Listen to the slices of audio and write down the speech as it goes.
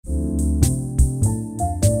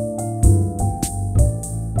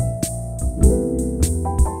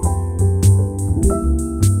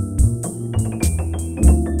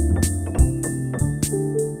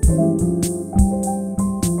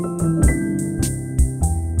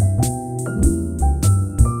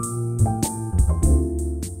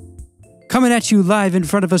Coming at you live in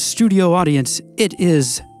front of a studio audience, it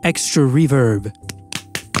is Extra Reverb.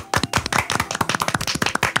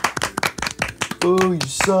 Oh, you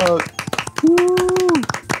suck. Woo.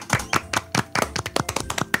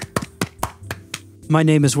 My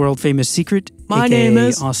name is World Famous Secret. My AKA name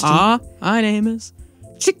is Austin. my name is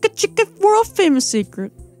Chicka World Famous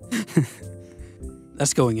Secret.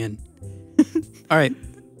 That's going in. All right.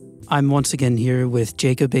 I'm once again here with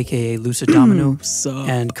Jacob, aka Lucid Domino,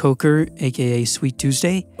 and Coker, aka Sweet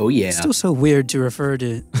Tuesday. Oh, yeah. It's still so weird to refer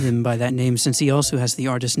to him by that name since he also has the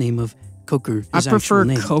artist name of Coker. I prefer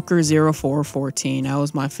Coker 0414. That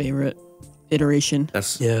was my favorite iteration.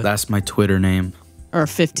 That's my Twitter name. Or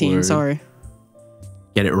 15, Word. sorry.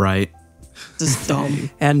 Get it right. This is dumb.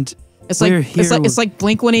 And it's like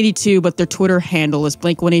Blink 182, but their Twitter handle is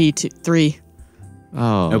Blink 183.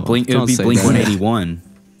 Oh, no, it would be Blink 181.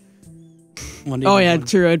 Oh yeah,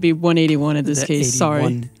 true. It'd be 181 in this case. 81.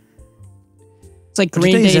 Sorry. It's like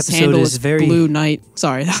Green Day's handle is Blue Night.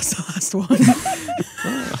 Sorry, that's the last one.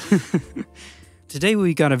 Today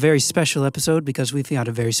we got a very special episode because we've got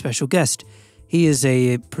a very special guest. He is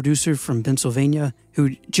a producer from Pennsylvania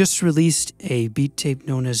who just released a beat tape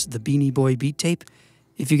known as the Beanie Boy Beat Tape.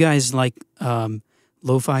 If you guys like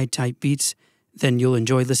lo-fi type beats, then you'll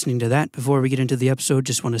enjoy listening to that. Before we get into the episode,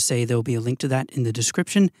 just want to say there'll be a link to that in the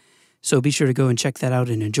description. So be sure to go and check that out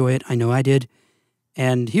and enjoy it. I know I did.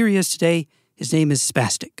 And here he is today. His name is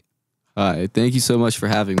SPASTIC. Hi, thank you so much for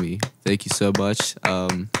having me. Thank you so much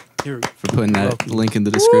You're for putting that welcome. link in the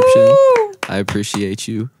description. Woo! I appreciate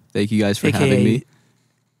you. Thank you guys for having me.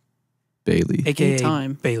 Bailey. AKA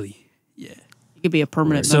Anytime. Bailey. Yeah. You could be a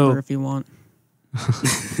permanent member if you want.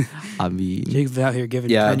 I mean, Jacob's out here giving.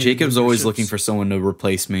 Yeah, Jacob's always looking for someone to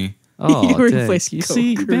replace me. oh, Replace you.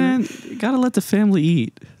 see, man, you gotta let the family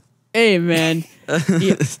eat. Hey, man.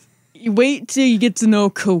 you wait till you get to know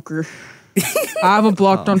Coker. I have him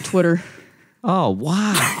blocked on Twitter. Oh,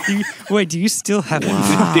 wow. Wait, do you still have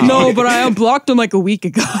No, but I unblocked him like a week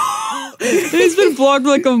ago. He's been blocked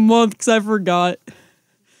like a month because I forgot.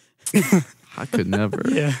 I could never.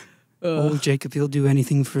 Yeah. Oh, Jacob, he'll do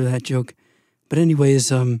anything for that joke. But anyways,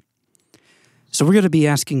 so we're going to be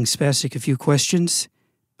asking Spastic a few questions.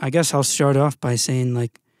 I guess I'll start off by saying,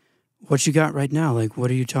 like, what you got right now? Like, what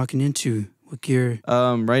are you talking into? What gear?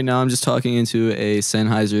 Right now I'm just talking into a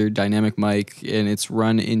Sennheiser dynamic mic, and it's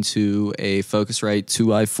run into a Focusrite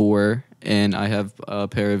 2i4, and I have a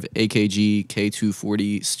pair of AKG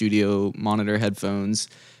K240 studio monitor headphones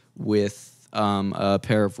with a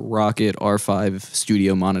pair of Rocket R5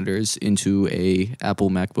 studio monitors into a Apple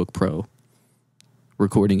MacBook Pro,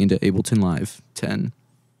 recording into Ableton Live 10.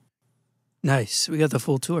 Nice. We got the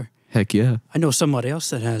full tour. Heck yeah. I know somebody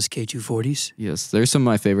else that has K240s. Yes, they're some of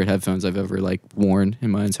my favorite headphones I've ever worn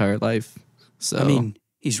in my entire life. So I mean,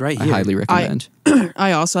 he's right here. I highly recommend.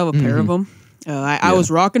 I also have a pair of them. I was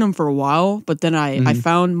rocking them for a while, but then I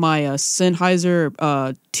found my Sennheiser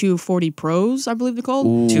 240 Pros, I believe they're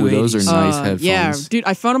called. Ooh, those are nice headphones. Yeah, dude,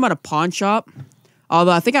 I found them at a pawn shop.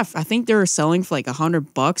 Although I think they were selling for like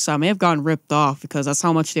 $100. I may have gotten ripped off because that's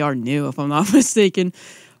how much they are new, if I'm not mistaken.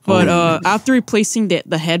 But after replacing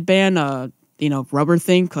the headband, rubber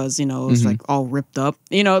thing, because it was like all ripped up.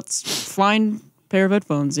 It's fine pair of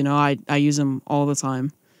headphones. I use them all the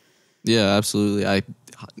time. Yeah, absolutely.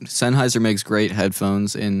 Sennheiser makes great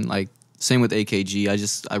headphones, and same with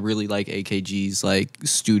AKG. I really like AKG's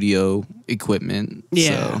studio equipment.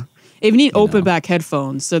 Yeah. So, if you need open back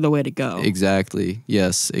headphones, they're the way to go. Exactly.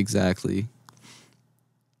 Yes, exactly.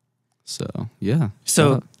 So, yeah.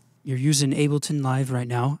 So you're using Ableton Live right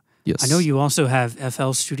now. Yes. I know you also have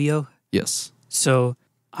FL Studio. Yes. So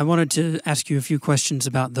I wanted to ask you a few questions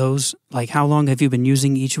about those. Like, how long have you been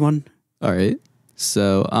using each one? All right.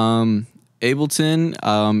 So, Ableton,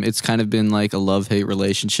 it's kind of been like a love-hate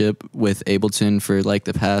relationship with Ableton for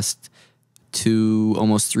the past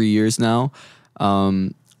almost 3 years now.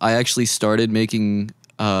 I actually started making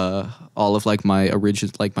all of my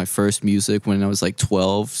original, my first music when I was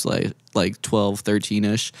 12, 12,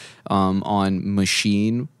 13-ish, on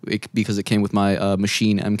Machine, because it came with my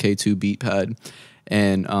Machine MK2 beat pad.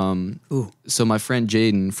 And so my friend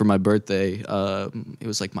Jaden, for my birthday, it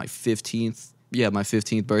was my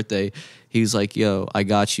 15th birthday, he was like, yo, I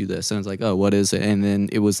got you this. And I was like, oh, what is it? And then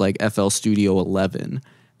it was FL Studio 11.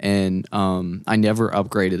 And I never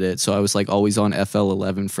upgraded it. So I was always on FL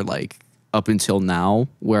 11 for up until now,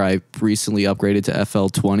 where I recently upgraded to FL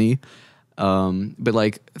 20.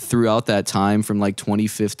 But throughout that time, from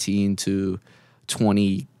 2015 to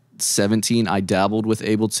 2017, I dabbled with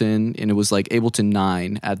Ableton, and it was Ableton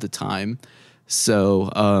 9 at the time. So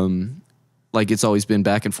like it's always been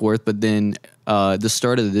back and forth. But then the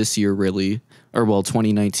start of this year, really, or well,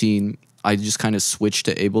 2019, I just kind of switched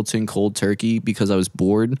to Ableton Cold Turkey because I was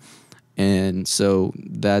bored. And so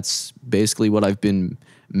that's basically what I've been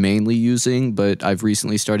mainly using, but I've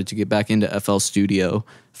recently started to get back into FL Studio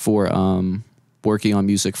for working on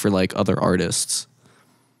music for like other artists.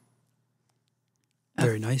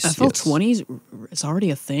 Very nice. FL20 is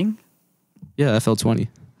already a thing? Yeah, FL20.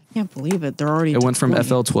 I can't believe it. They're already. It went from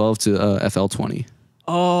FL12 to FL20.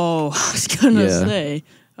 Oh, I was gonna say.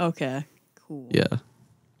 Okay, cool. Yeah.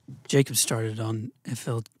 Jacob started on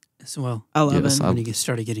FL as well. 11. Yes, when he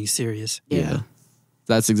started getting serious. Yeah.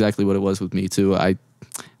 That's exactly what it was with me too. I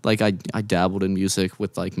dabbled in music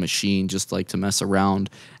with like Machine just like to mess around,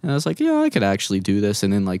 and I was like, yeah, I could actually do this.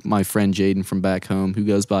 And then like my friend Jaden from back home, who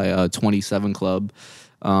goes by 27 Club,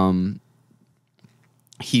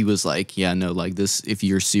 he was like, yeah, no, like this, if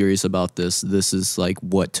you're serious about this, this is like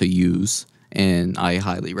what to use, and I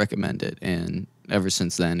highly recommend it. And ever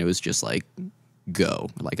since then, it was just like, go.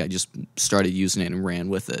 Like I just started using it and ran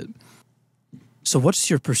with it. So what's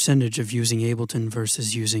your percentage of using Ableton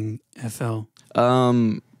versus using FL?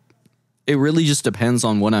 It really just depends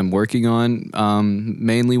on what I'm working on.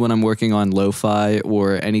 Mainly when I'm working on lo-fi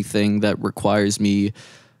or anything that requires me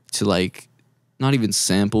to like not even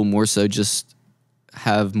sample, more so just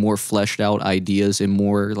have more fleshed out ideas and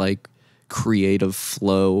more like creative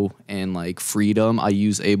flow and like freedom. I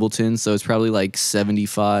use Ableton, so it's probably like 70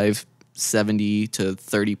 to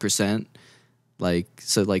 30%. Like,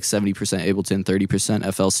 so like 70% Ableton,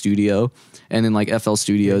 30% FL Studio. And then like FL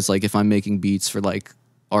Studio is like if I'm making beats for like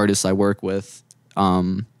artists I work with. If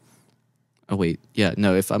I'm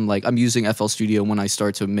using FL Studio when I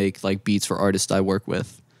start to make like beats for artists I work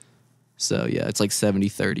with. So yeah, it's like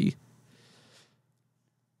 70-30.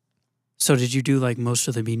 So did you do like most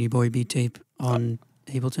of the Beanie Boy beat tape on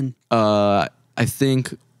Ableton? I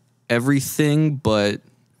think everything but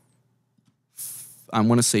I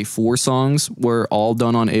want to say 4 songs were all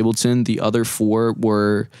done on Ableton. The other 4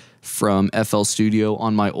 were from FL Studio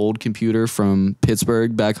on my old computer from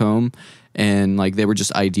Pittsburgh back home. And like they were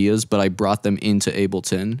just ideas, but I brought them into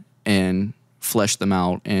Ableton and fleshed them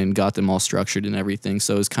out and got them all structured and everything.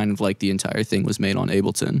 So it was kind of like the entire thing was made on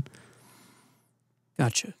Ableton.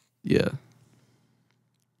 Gotcha. Yeah.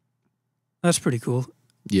 That's pretty cool.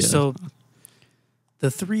 Yeah. So the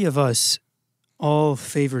 3 of us all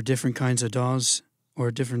favor different kinds of DAWs, or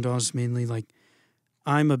different DAWs mainly. Like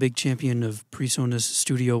I'm a big champion of PreSonus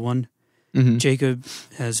Studio One. Mm-hmm. Jacob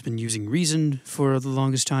has been using Reason for the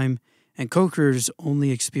longest time, and Coker's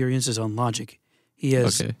only experience is on Logic. He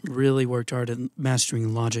has really worked hard at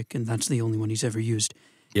mastering Logic, and that's the only one he's ever used.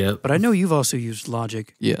 Yeah. But I know you've also used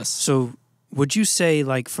Logic. Yes. So would you say,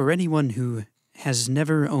 like, for anyone who has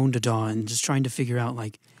never owned a DAW and just trying to figure out,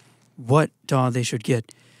 like, what DAW they should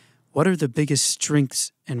get, what are the biggest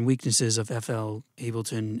strengths and weaknesses of FL,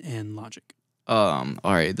 Ableton, and Logic? All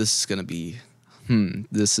right, this is gonna be,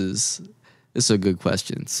 this is a good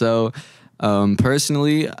question. So,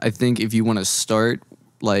 personally, I think if you want to start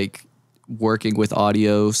like working with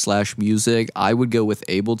audio / music, I would go with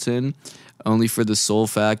Ableton, only for the sole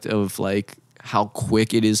fact of like how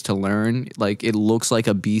quick it is to learn. Like it looks like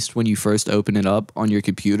a beast when you first open it up on your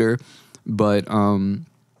computer, but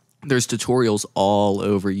there's tutorials all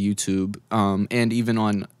over YouTube, and even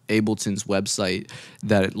on Ableton's website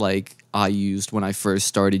that like I used when I first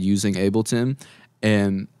started using Ableton,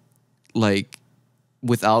 and like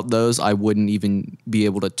without those I wouldn't even be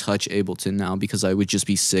able to touch Ableton now because I would just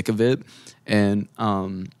be sick of it. And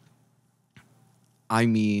I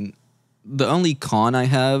mean, the only con I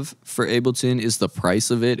have for Ableton is the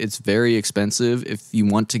price of it. It's very expensive. If you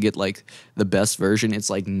want to get like the best version,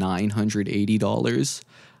 it's like $980.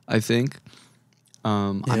 I think.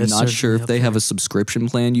 I'm not sure if they have a subscription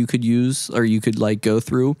plan you could use or you could like go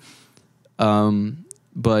through.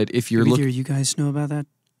 But if you're looking, you guys know about that?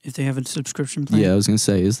 If they have a subscription plan? Yeah, I was gonna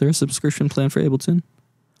say, is there a subscription plan for Ableton?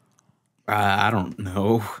 I don't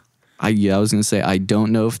know. I was gonna say I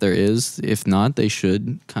don't know if there is. If not, they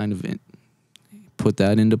should kind of put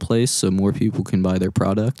that into place so more people can buy their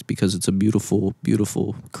product because it's a beautiful,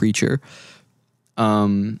 beautiful creature.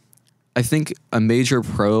 I think a major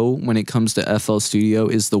pro when it comes to FL Studio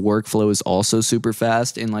is the workflow is also super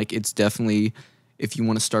fast, and like it's definitely, if you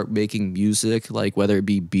want to start making music, like whether it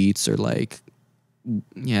be beats or like,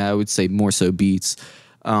 I would say more so beats,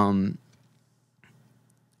 FL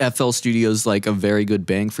Studio is like a very good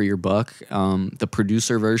bang for your buck. The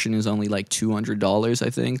producer version is only like $200, I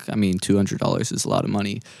think. I mean, $200 is a lot of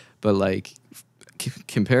money, but like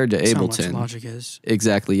compared to That's Ableton, how much Logic is.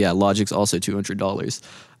 Exactly, yeah. Logic's also $200.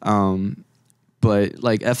 but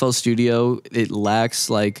like FL Studio, it lacks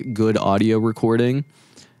like good audio recording.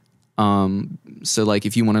 So like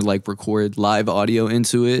if you want to like record live audio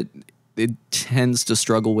into it, it tends to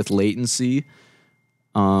struggle with latency.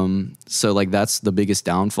 So like that's the biggest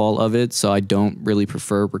downfall of it. So I don't really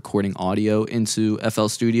prefer recording audio into FL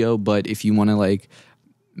Studio, but if you want to like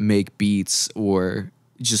make beats or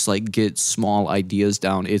just like get small ideas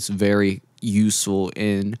down, it's very useful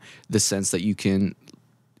in the sense that you can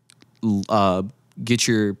get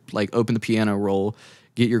your like open the piano roll,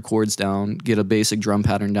 get your chords down, get a basic drum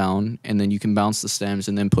pattern down, and then you can bounce the stems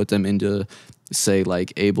and then put them into, say, like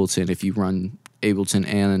Ableton if you run Ableton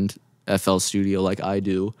and FL Studio like I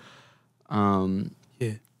do.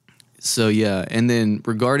 Yeah. So yeah, and then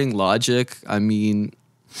regarding Logic, I mean,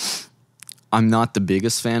 I'm not the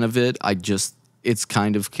biggest fan of it. It's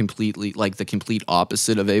kind of completely like the complete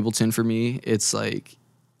opposite of Ableton for me. It's like,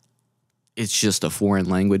 it's just a foreign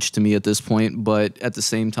language to me at this point. But at the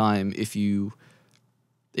same time, if you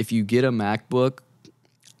get a MacBook,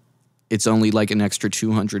 it's only like an extra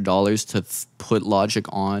 $200 to put Logic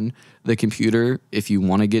on the computer if you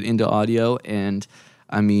want to get into audio. And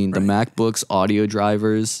I mean, the MacBook's audio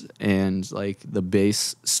drivers and like the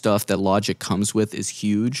bass stuff that Logic comes with is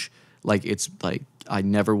huge. Like, it's like, I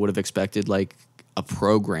never would have expected like a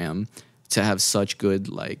program to have such good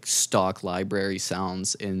like stock library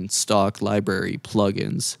sounds and stock library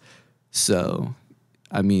plugins. So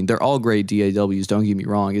I mean, they're all great DAWs, don't get me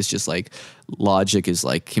wrong. It's just like Logic is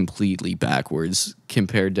like completely backwards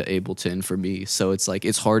compared to Ableton for me. So it's like,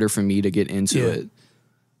 it's harder for me to get into it.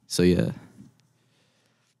 So yeah.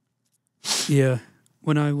 Yeah.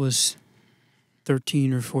 When I was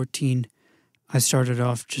 13 or 14, I started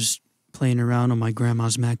off just playing around on my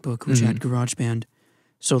grandma's MacBook, which had GarageBand.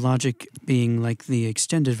 So Logic being like the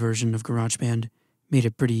extended version of GarageBand made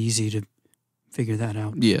it pretty easy to figure that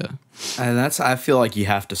out. Yeah. And I feel like you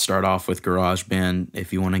have to start off with GarageBand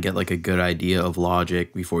if you want to get like a good idea of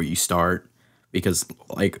Logic before you start, because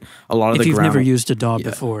like a lot of if you've never used a DAW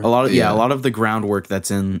before. A lot of the groundwork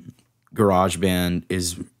that's in GarageBand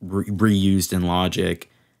is reused in Logic.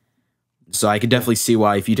 So I could definitely see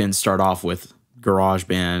why if you didn't start off with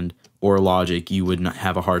GarageBand or Logic, you would not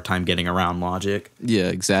have a hard time getting around Logic. Yeah,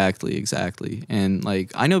 exactly. And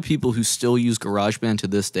like, I know people who still use GarageBand to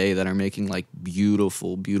this day that are making like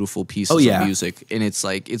beautiful pieces of music. And it's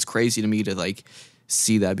like, it's crazy to me to like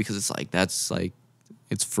see that, because it's like, that's like,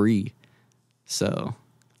 it's free. So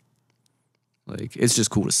like, it's just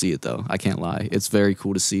cool to see it though. I can't lie. It's very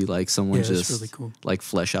cool to see like someone just really cool. like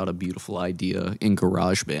flesh out a beautiful idea in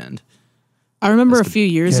GarageBand. I remember a few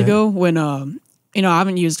years ago when you know, I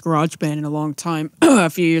haven't used GarageBand in a long time, a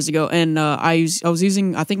few years ago, and I was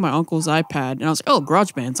using, I think, my uncle's iPad, and I was like, oh,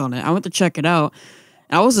 GarageBand's on it. I went to check it out,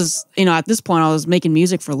 and I was just, you know, at this point, I was making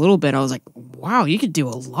music for a little bit. I was like, wow, you could do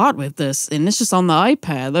a lot with this, and it's just on the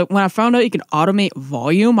iPad. Like, when I found out you could automate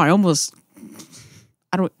volume, I'm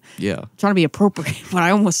trying to be appropriate, but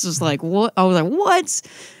I almost was like, what? I was like, what?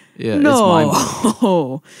 Yeah,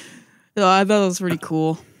 no. So I thought it was pretty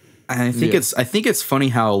cool. I think it's funny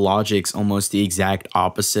how Logic's almost the exact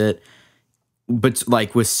opposite, but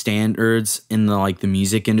like with standards in the like the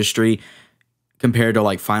music industry compared to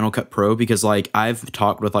like Final Cut Pro, because like I've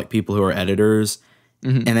talked with like people who are editors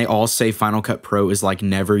and they all say Final Cut Pro is like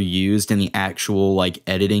never used in the actual like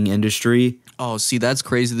editing industry. Oh, see, that's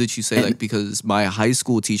crazy that you say that, because my high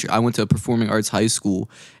school teacher, I went to a performing arts high school,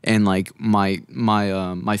 and like my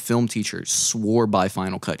film teacher swore by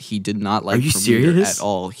Final Cut. He did not like Premiere at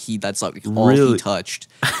all. That's like all he touched.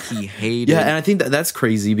 He hated. Yeah, and I think that's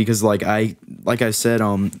crazy, because like I said,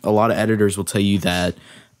 a lot of editors will tell you that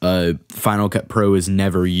Final Cut Pro is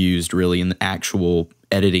never used really in the actual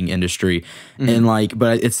editing industry, and like,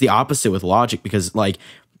 but it's the opposite with Logic, because like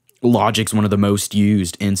Logic's one of the most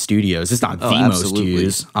used in studios. It's not the most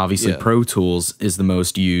used. Obviously, Pro Tools is the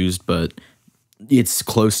most used, but it's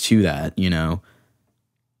close to that, you know?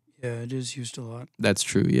 Yeah, it is used a lot. That's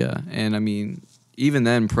true, yeah. And I mean, even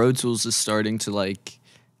then, Pro Tools is starting to like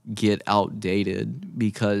get outdated,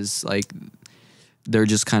 because like they're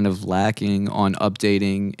just kind of lacking on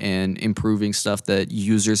updating and improving stuff that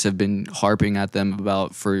users have been harping at them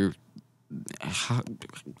about for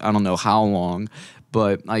I don't know how long.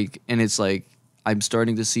 But like, and it's like, I'm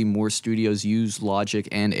starting to see more studios use Logic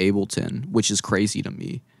and Ableton, which is crazy to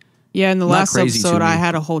me. Yeah, in the last episode, I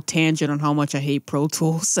had a whole tangent on how much I hate Pro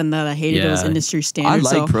Tools and that I hated it as industry standards.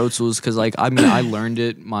 I like Pro Tools because, like, I mean, I learned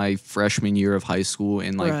it my freshman year of high school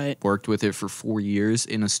and like worked with it for 4 years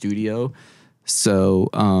in a studio. So,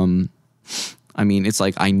 I mean, it's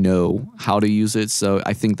like I know how to use it, so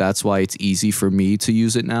I think that's why it's easy for me to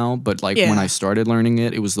use it now. But like when I started learning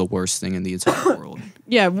it, it was the worst thing in the entire world.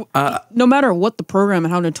 Yeah, no matter what the program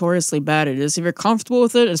and how notoriously bad it is, if you're comfortable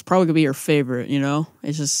with it, it's probably gonna be your favorite. You know,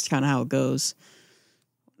 it's just kind of how it goes.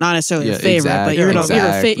 Not necessarily your favorite, but you're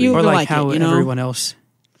or like, like how it, you know? everyone else,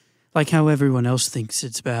 like how everyone else thinks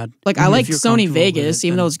it's bad. Like I like Sony Vegas,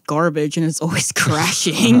 even though it's garbage and it's always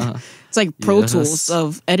crashing. It's like Pro Tools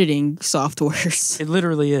of editing softwares. It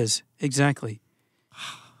literally is. Exactly.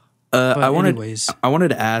 I wanted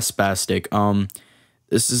to ask Spastic.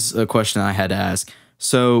 This is a question I had to ask.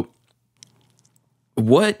 So,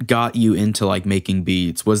 what got you into like making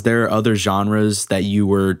beats? Was there other genres that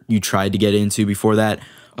you tried to get into before that,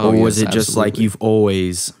 or was it just like you've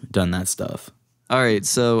always done that stuff? All right,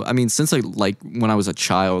 so I mean, since like when I was a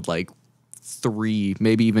child, like 3,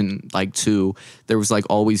 maybe even like 2, there was like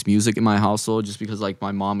always music in my household, just because like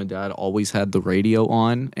my mom and dad always had the radio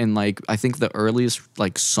on, and like I think the earliest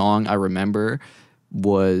like song I remember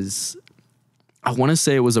was, I want to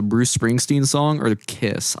say it was a Bruce Springsteen song or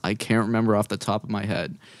Kiss. I can't remember off the top of my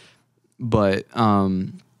head, but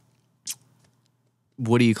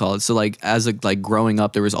what do you call it? So like as a, like growing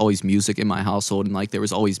up, there was always music in my household, and like there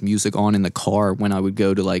was always music on in the car when I would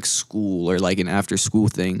go to like school or like an after school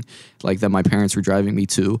thing like that my parents were driving me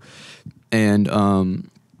to. And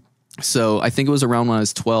so I think it was around when I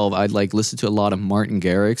was 12, I'd like listen to a lot of Martin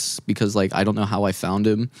Garrix, because like I don't know how I found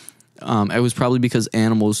him. It was probably because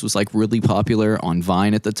Animals was like really popular on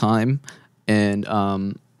Vine at the time. And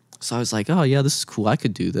so I was like, oh yeah, this is cool. I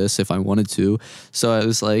could do this if I wanted to. So I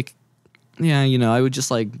was like, yeah, you know, I would just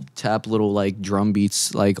like tap little like drum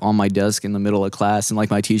beats like on my desk in the middle of class, and like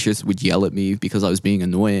my teachers would yell at me because I was being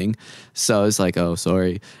annoying. So I was like, oh,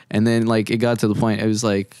 sorry. And then like it got to the point, it was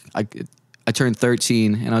like I turned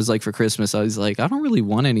 13, and I was like, for Christmas, I was like, I don't really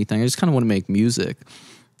want anything. I just kind of want to make music.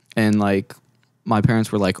 And like my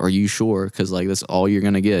parents were like, are you sure? Because like that's all you're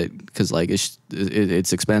gonna get, because like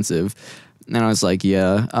it's expensive. And I was like,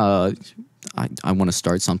 yeah, I want to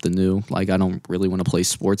start something new. Like I don't really want to play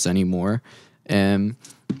sports anymore. And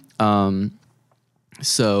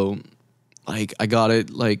so like I got it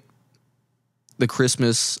like the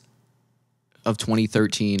Christmas of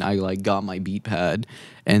 2013. I like got my beat pad,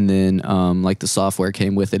 and then like the software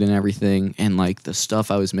came with it and everything, and like the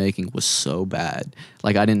stuff I was making was so bad.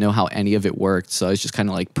 Like I didn't know how any of it worked, so I was just kind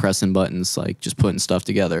of like pressing buttons, like just putting stuff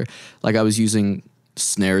together. Like I was using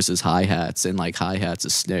snares as hi-hats and like hi-hats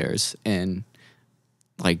as snares, and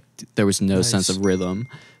like there was no sense of rhythm.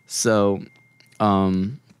 So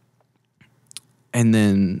and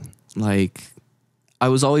then like I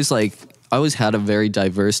always had a very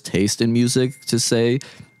diverse taste in music, to say,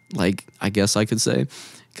 like I guess I could say,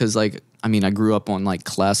 because like I mean I grew up on like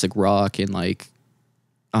classic rock, and like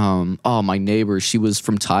my neighbor, she was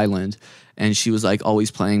from Thailand, and she was like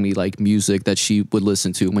always playing me like music that she would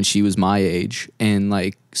listen to when she was my age. And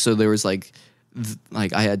like so there was like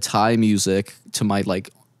I had Thai music to my like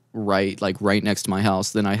right next to my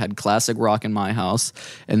house. Then I had classic rock in my house,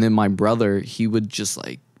 and then my brother, he would just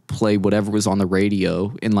like play whatever was on the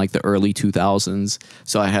radio in like the early 2000s.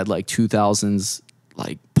 So I had like 2000s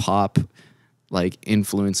like pop like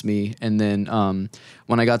influence me. And then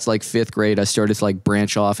when I got to like 5th grade, I started to like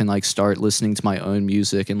branch off and like start listening to my own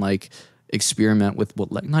music and like experiment with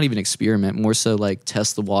what, like not even experiment, more so like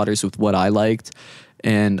test the waters with what I liked.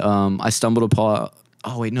 And I stumbled upon,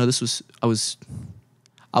 I was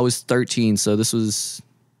 13, so this was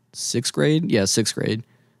 6th grade? Yeah, 6th grade.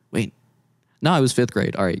 Wait. No, I was 5th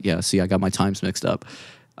grade. All right, yeah, see, I got my times mixed up.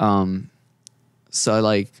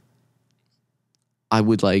 So I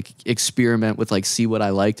would like experiment with like see what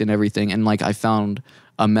I liked and everything, and like I found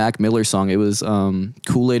a Mac Miller song. It was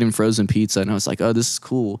Kool-Aid and Frozen Pizza, and I was like, oh, this is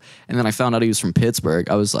cool. And then I found out he was from Pittsburgh.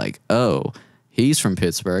 I was like, oh, he's from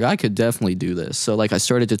Pittsburgh. I could definitely do this. So like I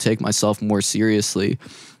started to take myself more seriously,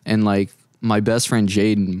 and like my best friend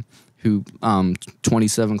Jaden, who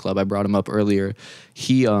 27 Club, I brought him up earlier.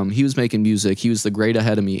 He was making music. He was the grade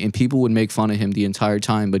ahead of me, and people would make fun of him the entire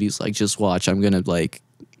time. But he's like, just watch, I'm gonna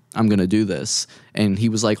do this. And he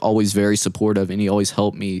was like always very supportive, and he always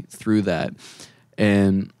helped me through that.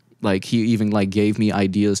 And like he even like gave me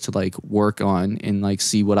ideas to like work on and like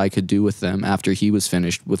see what I could do with them after he was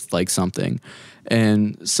finished with like something.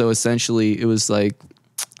 And so essentially it was like,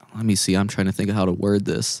 let me see, I'm trying to think of how to word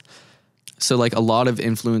this. So like a lot of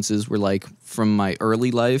influences were like from my early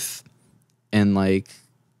life, and like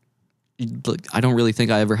I don't really think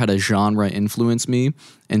I ever had a genre influence me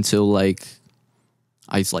until like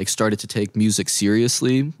I like started to take music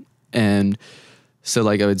seriously. And so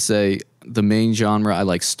like I would say the main genre I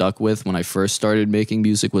like stuck with when I first started making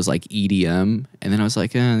music was like EDM, and then I was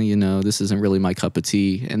like, you know, this isn't really my cup of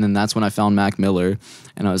tea. And then that's when I found Mac Miller,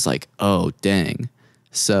 and I was like, oh dang.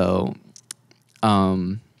 So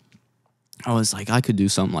I was like, I could do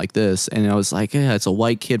something like this. And I was like, yeah, it's a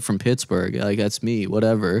white kid from Pittsburgh. Like, that's me,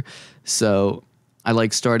 whatever. So I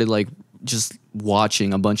like started like just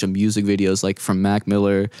watching a bunch of music videos like from Mac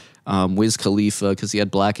Miller, Wiz Khalifa, because he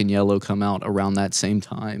had Black and Yellow come out around that same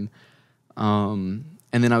time. And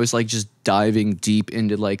then I was like just diving deep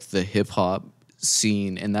into like the hip hop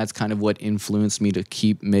scene. And that's kind of what influenced me to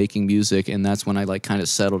keep making music. And that's when I like kind of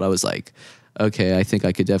settled. I was like, okay, I think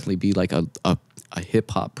I could definitely be like a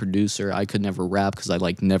hip hop producer. I could never rap because I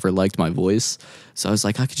like never liked my voice. So I was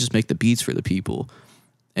like, I could just make the beats for the people.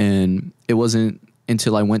 And it wasn't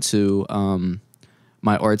until I went to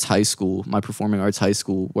my arts high school, my performing arts high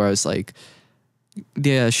school, where I was like,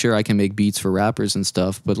 yeah, sure, I can make beats for rappers and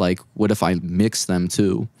stuff, but like, what if I mix them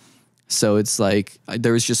too? So it's like,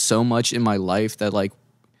 there was just so much in my life that like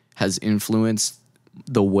has influenced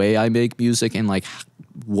the way I make music and like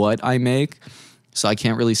what I make. So I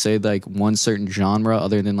can't really say like one certain genre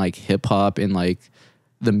other than like hip hop and like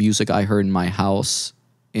the music I heard in my house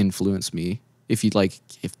influenced me. If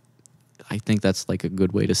I think that's like a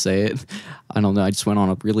good way to say it. I don't know. I just went on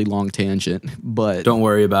a really long tangent, but don't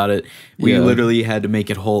worry about it. We literally had to make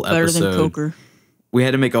a whole Better episode. than Coker. We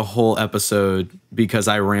had to make a whole episode because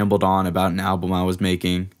I rambled on about an album I was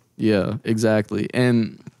making. Yeah, exactly.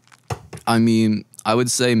 And I mean, I would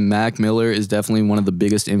say Mac Miller is definitely one of the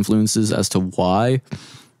biggest influences as to why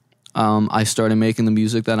I started making the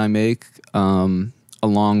music that I make, along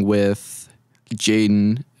with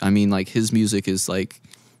Jaden. I mean, like, his music is like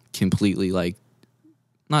completely like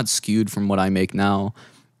not skewed from what I make now,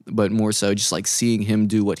 but more so just like seeing him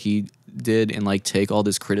do what he did and like take all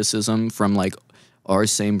this criticism from like our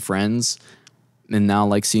same friends, and now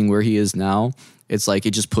like seeing where he is now. It's like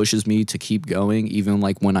it just pushes me to keep going, even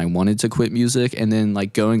like when I wanted to quit music. And then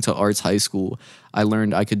like going to arts high school, I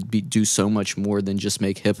learned I could do so much more than just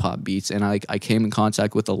make hip hop beats. And I came in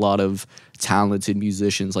contact with a lot of talented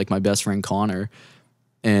musicians, like my best friend Connor,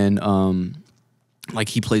 and like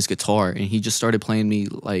he plays guitar, and he just started playing me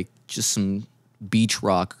like just some beach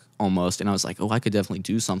rock almost. And I was like, oh, I could definitely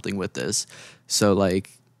do something with this. So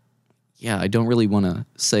like, yeah, I don't really want to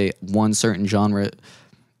say one certain genre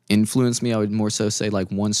influenced me. I would more so say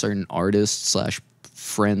like one certain artist /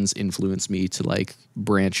 friends influenced me to like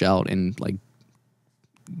branch out and like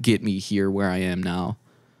get me here where I am now.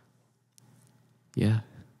 Yeah.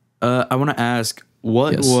 I want to ask,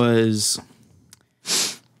 what was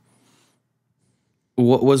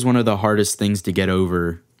one of the hardest things to get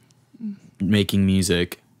over making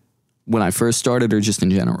music? When I first started, or just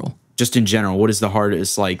in general? Just in general, what is the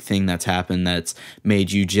hardest like thing that's happened that's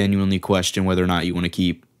made you genuinely question whether or not you want to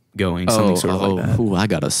keep going? Something sort of like that. Ooh, I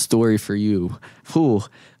got a story for you. Ooh. All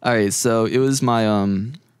right, so it was my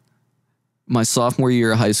my sophomore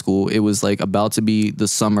year of high school. It was like about to be the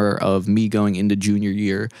summer of me going into junior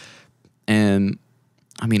year, and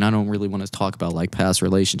I mean, I don't really want to talk about like past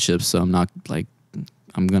relationships, so I'm not like.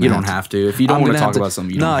 You don't have to. If you don't want to talk about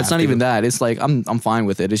something, you don't have to. No, it's not even that. It's like I'm fine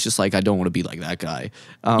with it. It's just like I don't want to be like that guy.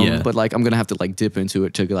 But like I'm gonna have to like dip into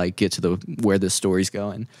it to like get to where this story's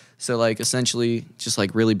going. So like essentially just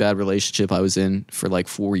like really bad relationship I was in for like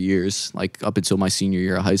 4 years, like up until my senior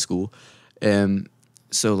year of high school. And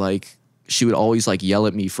so like she would always like yell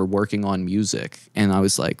at me for working on music, and I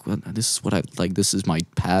was like, well, this is what I like, this is my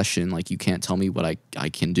passion, like you can't tell me what I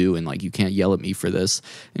can do, and like you can't yell at me for this.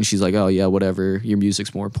 And she's like, oh yeah, whatever, your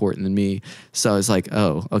music's more important than me. So I was like,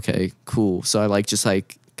 oh okay, cool. So I like just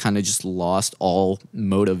like kind of just lost all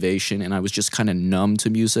motivation, and I was just kind of numb to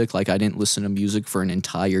music. Like I didn't listen to music for an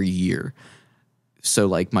entire year. So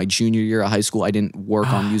like my junior year of high school, I didn't work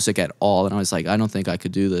on music at all. And I was like, I don't think I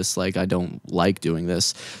could do this. Like, I don't like doing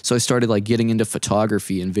this. So I started like getting into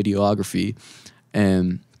photography and videography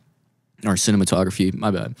or cinematography,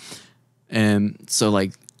 my bad. And so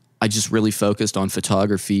like, I just really focused on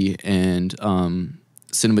photography and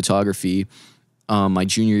cinematography my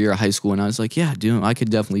junior year of high school. And I was like, yeah, dude, I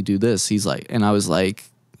could definitely do this. He's like, and I was like,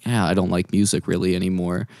 yeah, I don't like music really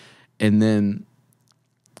anymore. And then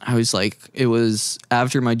I was like, it was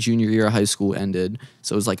after my junior year of high school ended.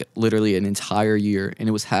 So it was like literally an entire year. And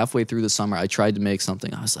it was halfway through the summer. I tried to make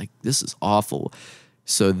something. I was like, this is awful.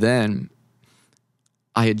 So then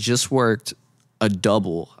I had just worked a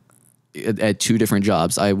double at 2 different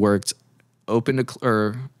jobs. I worked open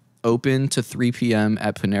to 3 p.m.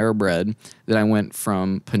 at Panera Bread. Then I went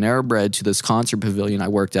from Panera Bread to this concert pavilion I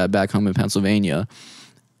worked at back home in Pennsylvania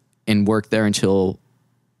and worked there until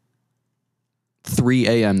 3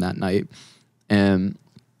 a.m. that night. And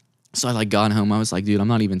so I like got home. I was like, dude, I'm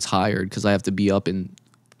not even tired because I have to be up in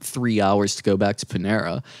 3 hours to go back to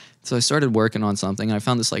Panera. So I started working on something. And I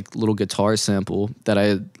found this like little guitar sample that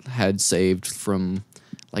I had saved from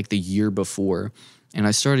like the year before. And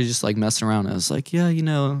I started just like messing around. I was like, yeah, you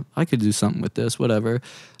know, I could do something with this, whatever.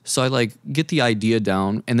 So I like get the idea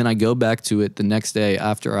down, and then I go back to it the next day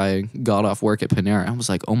after I got off work at Panera. I was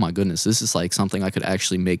like, oh my goodness, this is like something I could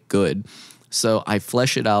actually make good. So I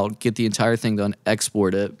flesh it out, get the entire thing done,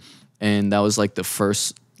 export it. And that was like the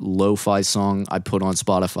first lo-fi song I put on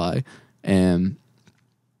Spotify. And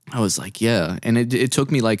I was like, yeah. And it took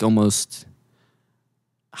me like almost,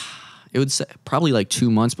 it would say probably like 2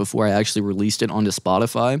 months before I actually released it onto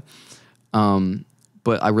Spotify.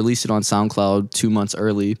 But I released it on SoundCloud 2 months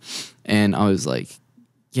early, and I was like,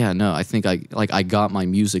 yeah, no, I think I got my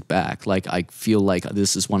music back. Like, I feel like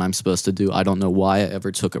this is what I'm supposed to do. I don't know why I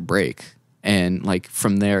ever took a break. And like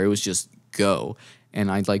from there, it was just go. And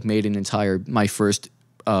I like made my first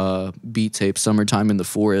beat tape, Summertime in the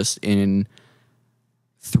Forest, in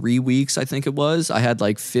 3 weeks, I think it was. I had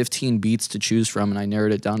like 15 beats to choose from, and I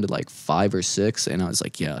narrowed it down to like 5 or 6. And I was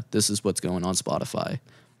like, yeah, this is what's going on Spotify.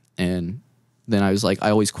 And then I was like,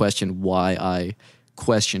 I always questioned why I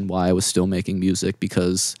was still making music,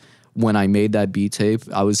 because when I made that beat tape,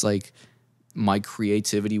 I was like, my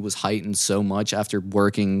creativity was heightened so much after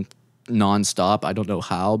working nonstop. I don't know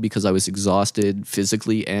how, because I was exhausted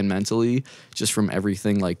physically and mentally just from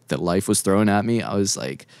everything like that life was throwing at me. I was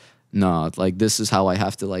like, nah, like this is how I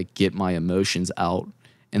have to like get my emotions out.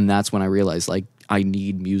 And that's when I realized like I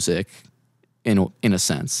need music in a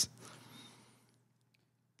sense.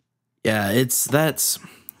 Yeah, that's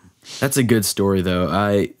a good story though.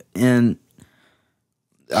 I'm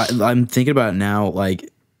thinking about it now, like,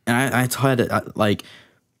 and I tried to like,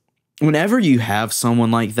 whenever you have someone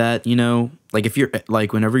like that, you know, like if you're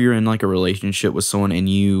like, whenever you're in like a relationship with someone and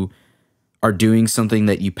you are doing something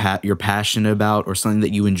that you're passionate about, or something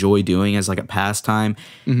that you enjoy doing as like a pastime,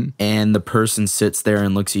 and the person sits there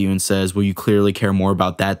and looks at you and says, well, you clearly care more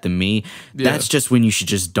about that than me. Yeah. That's just when you should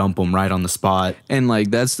just dump them right on the spot. And like,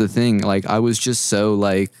 that's the thing. Like, I was just so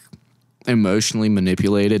like emotionally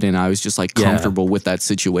manipulated, and I was just like comfortable with that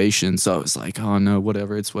situation. So I was like, oh no,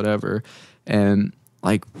 whatever, it's whatever. And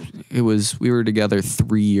like, we were together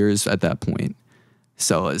 3 years at that point.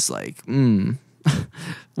 So I was like,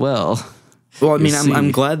 well, I mean,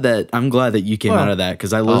 I'm glad that you came out of that,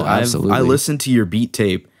 because I listened to your beat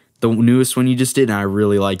tape, the newest one you just did, and I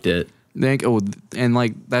really liked it. And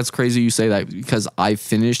like, that's crazy you say that, because I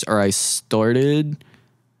started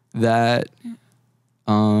that.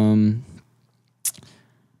 Let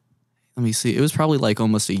me see. It was probably like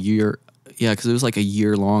almost a year. Yeah, because it was like a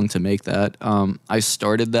year long to make that. I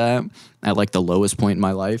started that at like the lowest point in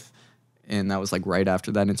my life. And that was like right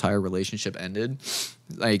after that entire relationship ended.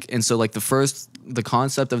 Like, and so like the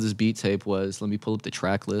concept of this beat tape was, let me pull up the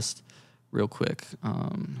track list real quick.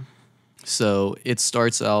 So it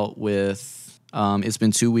starts out with, it's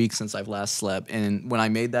been 2 weeks since I've last slept. And when I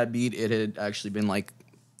made that beat, it had actually been like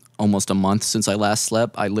almost a month since I last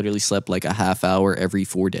slept. I literally slept like a half hour every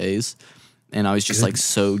 4 days. And I was just like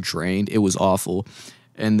so drained. It was awful.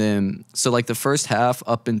 And then, so like the first half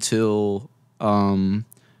up until,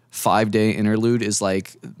 5-day interlude is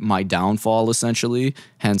like my downfall essentially,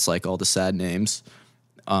 hence like all the sad names,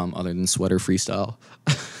 other than Sweater Freestyle.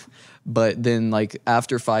 But then like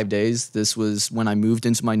after 5 days, this was when I moved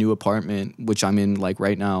into my new apartment, which I'm in like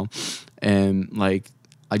right now. And like,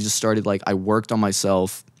 I just started like, I worked on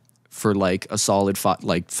myself for like a solid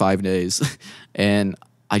 5 days. And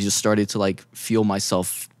I just started to like feel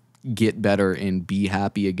myself get better and be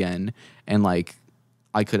happy again. And like,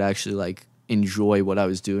 I could actually like enjoy what I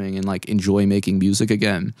was doing and like enjoy making music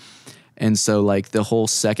again. And so like the whole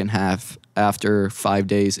second half after 5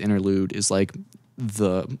 days interlude is like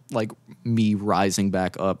me rising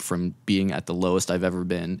back up from being at the lowest I've ever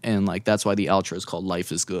been. And like, that's why the outro is called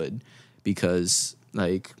Life is Good, because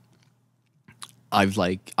like, I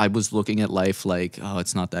was looking at life like, oh,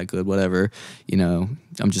 it's not that good, whatever, you know,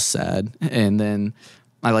 I'm just sad. And then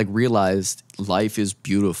I like realized life is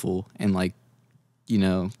beautiful, and like, you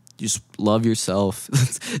know, just love yourself.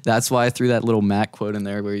 That's why I threw that little Mac quote in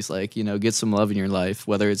there where he's like, you know, get some love in your life,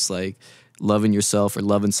 whether it's like loving yourself or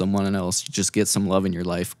loving someone else, just get some love in your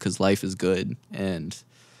life, because life is good. And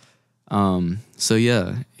so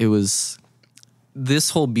yeah, this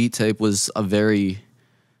whole beat tape was a very,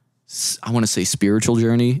 I want to say, spiritual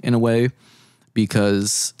journey in a way,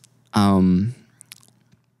 because I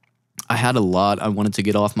had a lot I wanted to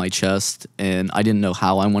get off my chest, and I didn't know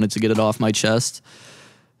how I wanted to get it off my chest.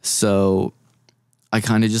 So I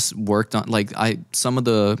kind of just worked on like some of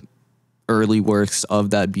the early works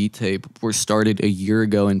of that beat tape were started a year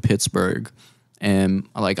ago in Pittsburgh, and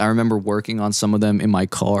like I remember working on some of them in my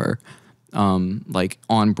car, like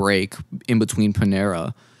on break in between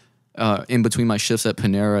Panera, in between my shifts at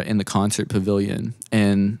Panera in the concert pavilion.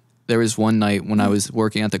 And there was one night when I was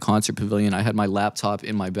working at the concert pavilion, I had my laptop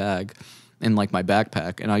in my bag, in like my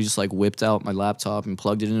backpack, and I just like whipped out my laptop and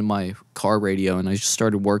plugged it into my car radio, and I just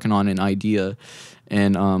started working on an idea.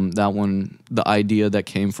 And that one, the idea that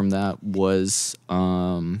came from that was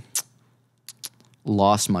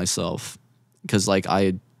Lost Myself, because like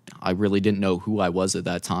I really didn't know who I was at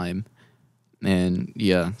that time. And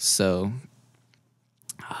yeah, so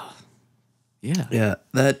Yeah,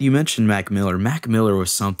 that you mentioned Mac Miller. Mac Miller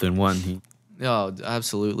was something, wasn't he? Oh,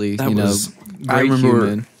 absolutely. That you was, know, I great remember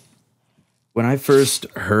human. when I first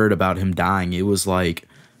heard about him dying, it was like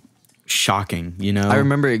shocking, you know? I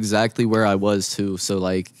remember exactly where I was too. So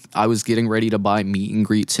like I was getting ready to buy meet and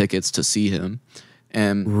greet tickets to see him.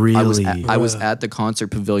 And Really? I was at the concert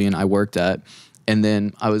pavilion I worked at. And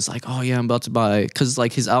then I was like, oh yeah, I'm about to buy, because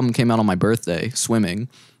like his album came out on my birthday, Swimming.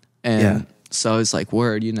 And Yeah. so I was like,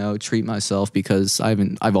 word, you know, treat myself, because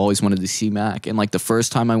I've always wanted to see Mac. And like the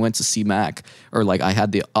first time I went to see Mac, or like I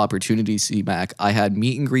had the opportunity to see Mac, I had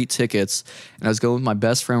meet and greet tickets, and I was going with my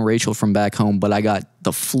best friend Rachel from back home, but I got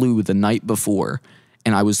the flu the night before,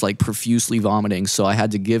 and I was like profusely vomiting, so I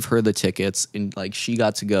had to give her the tickets, and like she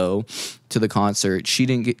got to go to the concert. She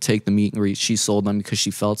didn't take the meet and greet. She sold them because she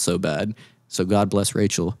felt so bad. So God bless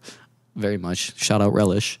Rachel very much. Shout out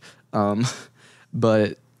Relish.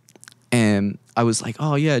 But and I was like,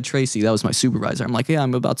 oh yeah, Tracy, that was my supervisor. I'm like, yeah,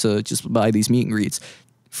 I'm about to just buy these meet and greets.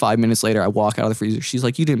 5 minutes later, I walk out of the freezer. She's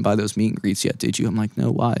like, you didn't buy those meet and greets yet, did you? I'm like,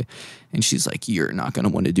 no, why? And she's like, you're not going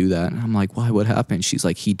to want to do that. And I'm like, why? What happened? She's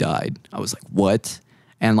like, he died. I was like, what?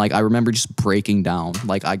 And like, I remember just breaking down.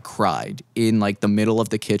 Like I cried in like the middle of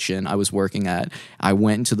the kitchen I was working at. I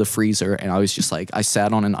went into the freezer and I was just like, I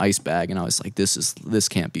sat on an ice bag and I was like, this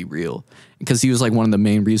can't be real. Because he was like one of the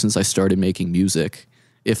main reasons I started making music,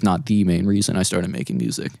 if not the main reason I started making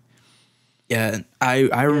music. Yeah,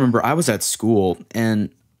 I remember I was at school,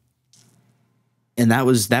 and that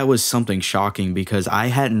was something shocking, because I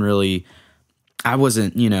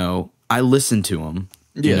wasn't, you know, I listened to him,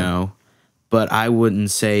 you know, but I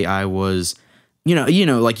wouldn't say I was, you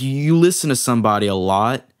know, like you listen to somebody a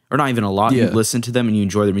lot, or not even a lot, you listen to them and you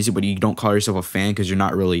enjoy their music, but you don't call yourself a fan because you're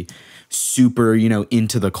not really super, you know,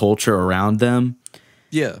 into the culture around them.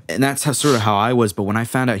 Yeah. And that's sort of how I was. But when I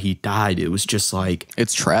found out he died, it was just like,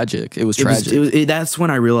 it's tragic. It was tragic. That's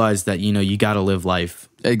when I realized that, you know, you got to live life.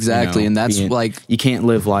 Exactly. You know, and that's like, you can't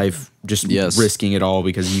live life just risking it all,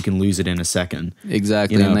 because you can lose it in a second.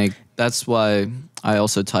 Exactly. You know? And like, that's why I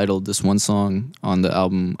also titled this one song on the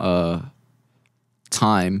album,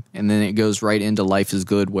 Time. And then it goes right into Life is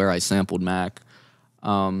Good, where I sampled Mac.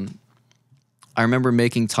 I remember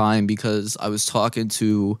making Time because I was talking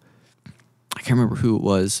to, I can't remember who it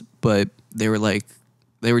was, but they were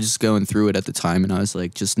just going through it at the time, and I was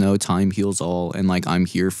like, just know time heals all, and like, I'm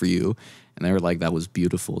here for you. And they were like, that was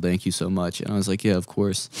beautiful, thank you so much. And I was like, yeah, of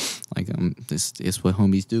course, like, this is what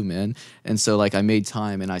homies do, man. And so like, I made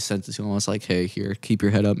Time and I sent it to them. I was like, hey, here, keep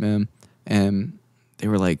your head up, man. And they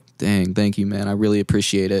were like, dang, thank you, man, I really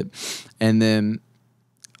appreciate it. And then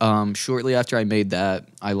shortly after I made that,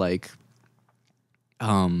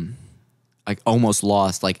 I almost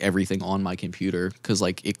lost like everything on my computer, because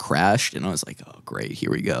like it crashed, and I was like, oh great, here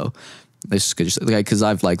we go. This because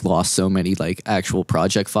I've like lost so many like actual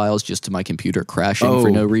project files just to my computer crashing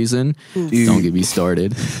for no reason. Dude. Don't get me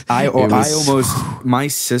started. My older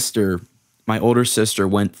sister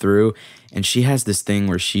went through, and she has this thing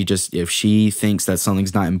where she just, if she thinks that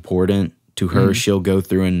something's not important to her, she'll go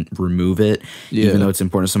through and remove it, even though it's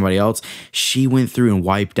important to somebody else. She went through and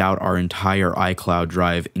wiped out our entire iCloud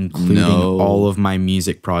drive, including all of my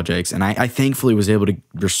music projects, and I thankfully was able to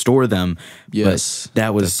restore them. Yes, but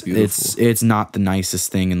that was it's not the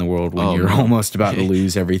nicest thing in the world when you're almost about to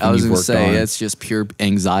lose everything you've worked on. It's just pure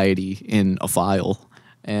anxiety in a file.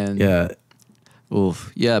 And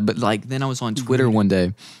but like, then I was on Twitter one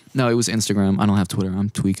day. No, it was Instagram. I don't have Twitter. I'm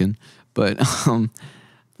tweaking. But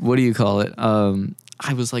what do you call it?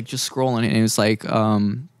 I was like just scrolling, and it was like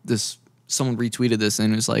someone retweeted this,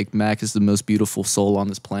 and it was like, Mac is the most beautiful soul on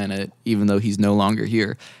this planet, even though he's no longer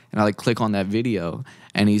here. And I like click on that video,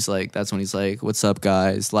 and he's like, that's when he's like, what's up,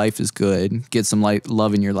 guys? Life is good. Get some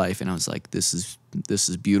love in your life. And I was like, this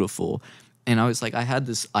is beautiful. And I was like, I had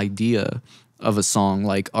this idea of a song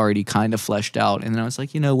like already kind of fleshed out, and then I was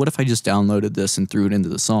like, you know, what if I just downloaded this and threw it into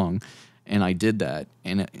the song? And I did that,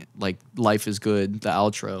 and like, Life is Good, the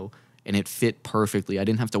outro, and it fit perfectly. I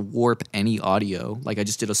didn't have to warp any audio. Like I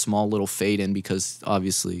just did a small little fade in because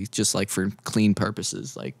obviously just like for clean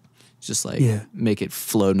purposes, like just like make it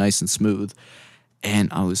flow nice and smooth. And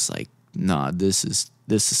I was like, nah, this is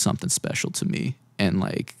something special to me. And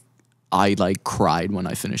like I like cried when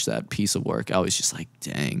I finished that piece of work. I was just like,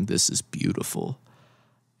 dang, this is beautiful.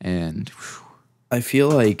 And whew. I feel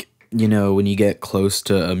like, you know, when you get close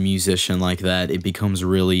to a musician like that, it becomes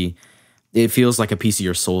really, it feels like a piece of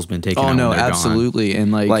your soul's been taken out. Oh no, when they're absolutely. gone.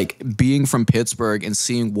 And like being from Pittsburgh and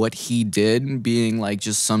seeing what he did, being like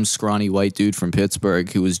just some scrawny white dude from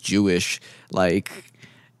Pittsburgh who was Jewish, like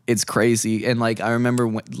it's crazy. And like I remember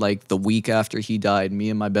when, like the week after he died, me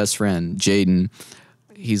and my best friend Jaden,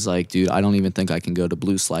 he's like, dude, I don't even think I can go to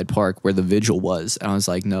Blue Slide Park where the vigil was. And I was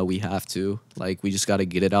like, no, we have to. Like we just got to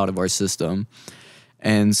get it out of our system.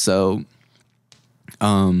 And so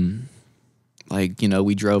like, you know,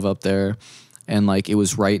 we drove up there and like it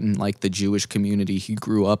was right in like the Jewish community he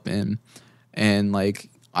grew up in. And like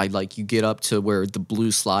you get up to where the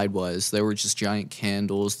blue slide was, there were just giant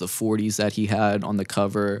candles, the 40s that he had on the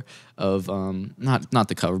cover of not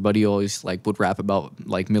the cover, but he always like would rap about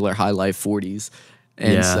like Miller High Life 40s.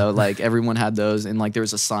 And so like everyone had those, and like there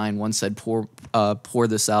was a sign, one said pour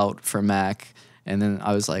this out for Mac. And then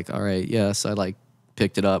I was like, all right, yeah. So I like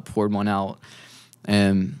picked it up, poured one out.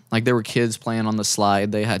 And like there were kids playing on the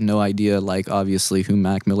slide. They had no idea, like obviously who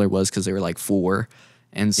Mac Miller was because they were like 4.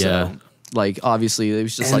 And so like obviously it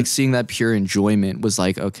was just like seeing that pure enjoyment was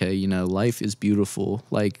like, okay, you know, life is beautiful.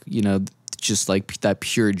 Like, you know, just like that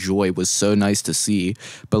pure joy was so nice to see.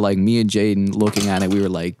 But like me and Jaden looking at it, we were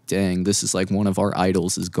like, dang, this is like one of our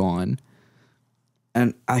idols is gone.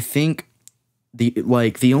 And I think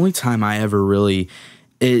the only time I ever really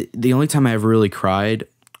cried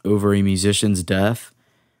over a musician's death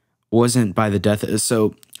wasn't by the death.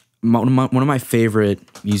 So one of my favorite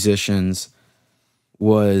musicians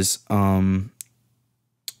was dang,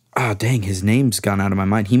 his name's gone out of my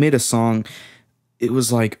mind. He made a song. It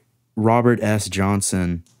was like Robert S.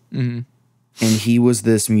 Johnson, and he was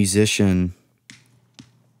this musician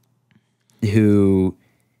who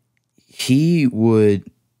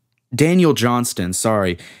Daniel Johnston.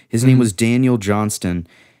 Sorry, his name was Daniel Johnston,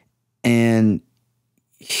 and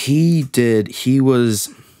he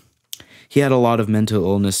had a lot of mental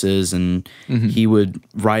illnesses, and he would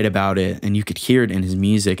write about it, and you could hear it in his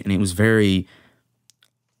music, and it was very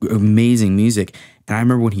amazing music. And I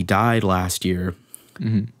remember when he died last year,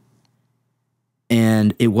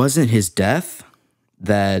 and it wasn't his death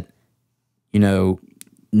that, you know,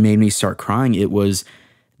 made me start crying. It was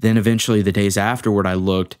then eventually the days afterward I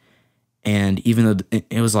looked, and even though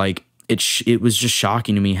it was like, it was just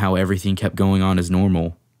shocking to me how everything kept going on as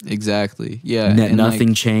normal. Exactly. Yeah. Nothing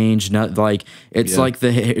like, changed. Like it's like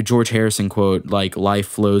the George Harrison quote, like life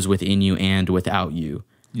flows within you and without you.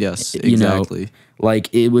 Yes, exactly. You know,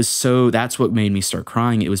 like it was that's what made me start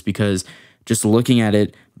crying. It was because just looking at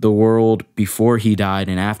it, the world before he died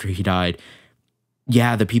and after he died,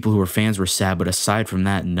 yeah, the people who were fans were sad, but aside from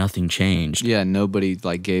that, nothing changed. Yeah, nobody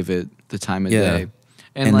like gave it the time of day.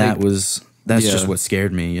 And like, that's just what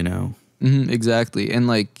scared me, you know? Exactly. And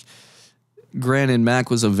like, granted, Mac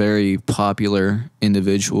was a very popular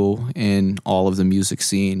individual in all of the music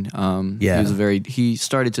scene. He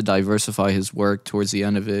started to diversify his work towards the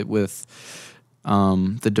end of it with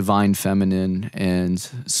the Divine Feminine and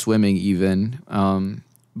Swimming even.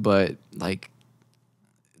 But like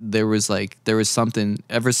there was something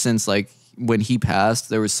ever since like when he passed,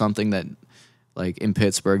 there was something that like in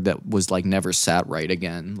Pittsburgh that was like never sat right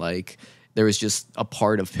again. Like there was just a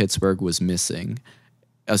part of Pittsburgh was missing,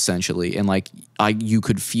 essentially. And like you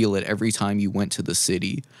could feel it every time you went to the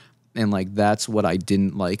city. And like that's what I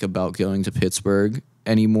didn't like about going to Pittsburgh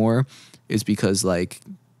anymore, is because like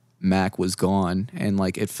Mac was gone and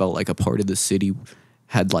like it felt like a part of the city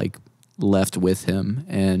had like left with him.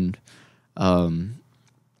 And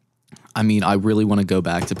I mean, I really want to go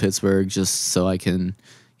back to Pittsburgh just so I can,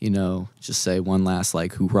 you know, just say one last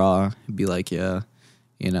like hoorah and be like, yeah,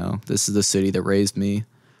 you know, this is the city that raised me.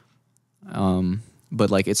 But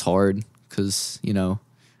like it's hard because, you know,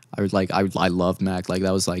 I love Mac, like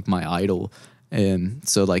that was like my idol. And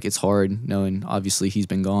so like it's hard knowing obviously he's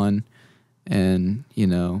been gone, and you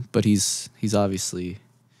know, but he's obviously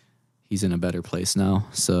he's in a better place now.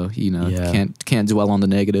 So, you know, can't dwell on the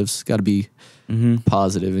negatives. Got to be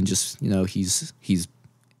positive and just, you know, he's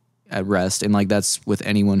at rest. And like that's with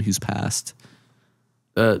anyone who's passed.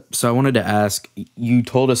 So I wanted to ask, you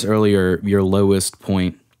told us earlier your lowest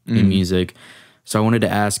point in music. So I wanted to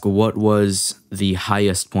ask, what was the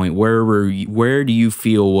highest point? Where do you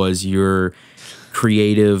feel was your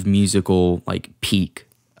creative musical like peak?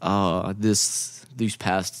 these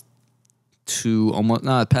past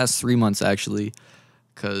past 3 months actually,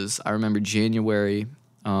 because I remember January.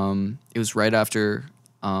 It was right after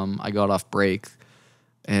I got off break,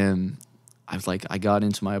 and I got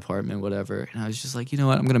into my apartment, whatever, and I was just like, you know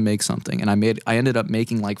what, I'm gonna make something, and I ended up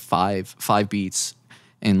making like five beats,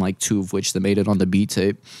 and like 2 of which that made it on the beat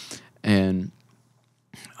tape, and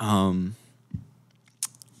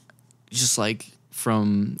just like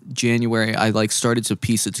from January, I like started to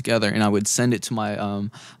piece it together, and I would send it to my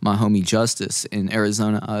my homie Justice in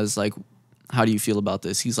Arizona. I was like, how do you feel about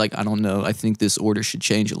this? He's like, I don't know. I think this order should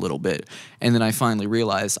change a little bit. And then I finally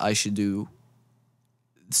realized I should do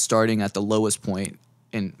starting at the lowest point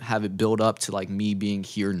and have it build up to like me being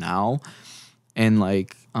here now. And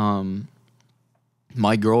like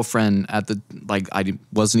my girlfriend at the, like I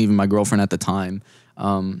wasn't even my girlfriend at the time.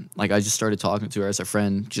 Like I just started talking to her as a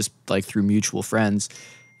friend, just like through mutual friends.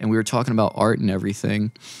 And we were talking about art and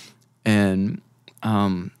everything. And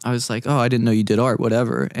I was like, oh, I didn't know you did art,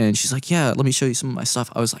 whatever. And she's like, yeah, let me show you some of my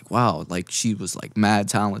stuff. I was like, wow, like she was like mad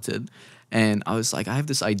talented. And I was like, I have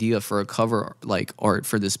this idea for a cover like art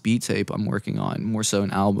for this beat tape I'm working on, more so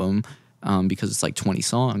an album, because it's like 20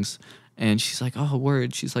 songs. And she's like, oh,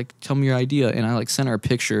 word. She's like, tell me your idea. And I like sent her a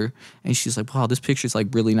picture, and she's like, wow, this picture's like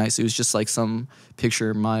really nice. It was just like some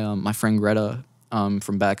picture my friend Greta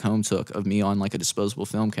from back home took of me on like a disposable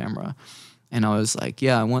film camera. And I was like,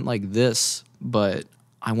 yeah, I want like this, but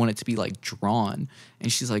I want it to be like drawn.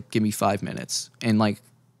 And she's like, give me 5 minutes. And like,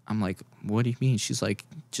 I'm like, what do you mean? She's like,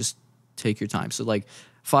 just take your time. So like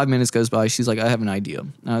 5 minutes goes by. She's like, I have an idea.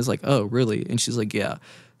 And I was like, oh, really? And she's like, yeah.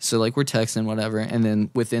 So like we're texting, whatever. And then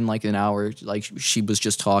within like an hour, like she was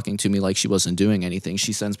just talking to me like she wasn't doing anything.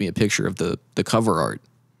 She sends me a picture of the cover art.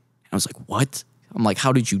 I was like, what? I'm like,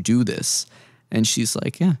 how did you do this? And she's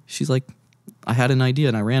like, yeah. She's like, I had an idea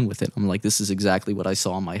and I ran with it. I'm like, this is exactly what I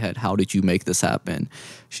saw in my head. How did you make this happen?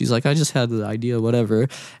 She's like, I just had the idea, whatever.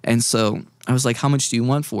 And so I was like, how much do you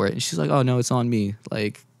want for it? And she's like, oh, no, it's on me.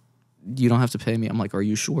 Like, you don't have to pay me. I'm like, are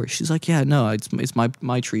you sure? She's like, yeah, no, it's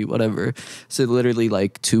my treat, whatever. So literally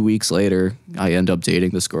like 2 weeks later, I end up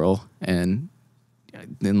dating this girl. And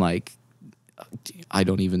then like, I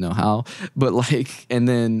don't even know how. But like, and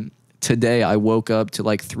then today I woke up to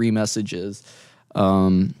like 3 messages.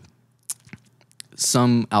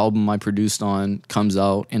 Some album I produced on comes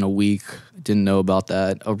out in a week. Didn't know about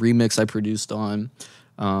that. A remix I produced on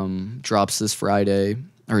drops this Friday.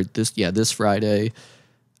 This Friday.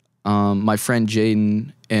 My friend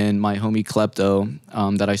Jaden and my homie Klepto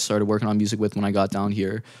that I started working on music with when I got down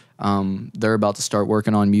here, they're about to start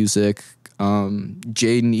working on music.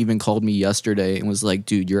 Jaden even called me yesterday and was like,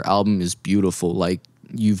 dude, your album is beautiful. Like,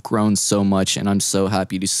 you've grown so much, and I'm so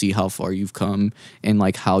happy to see how far you've come and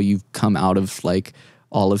like how you've come out of like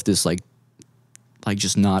all of this like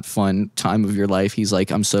just not fun time of your life. He's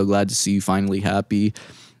like, I'm so glad to see you finally happy.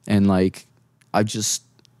 And like, I just,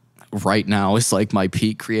 right now it's like my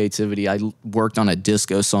peak creativity. I worked on a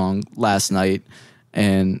disco song last night,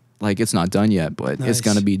 and like it's not done yet, but Nice. It's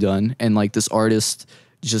gonna be done. And like this artist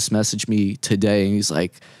just messaged me today, and he's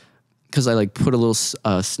like, because I like put a little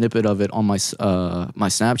snippet of it on my my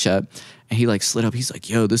Snapchat, and he like slid up. He's like,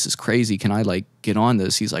 yo, this is crazy. Can I like get on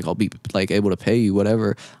this? He's like, I'll be like able to pay you,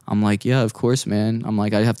 whatever. I'm like, yeah, of course, man. I'm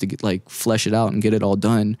like, I have to get like flesh it out and get it all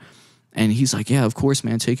done. And he's like, yeah, of course,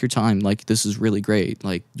 man. Take your time. Like, this is really great.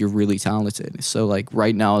 Like, you're really talented. So like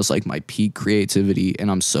right now is like my peak creativity,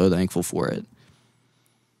 and I'm so thankful for it.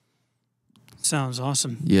 Sounds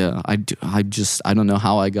awesome. Yeah, I don't know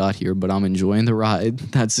how I got here, but I'm enjoying the ride.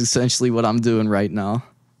 That's essentially what I'm doing right now.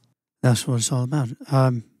 That's what it's all about.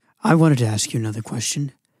 I wanted to ask you another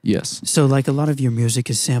question. Yes. So, like, a lot of your music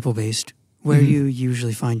is sample-based. Where do you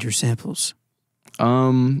usually find your samples?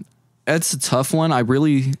 It's a tough one. I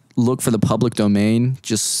really look for the public domain.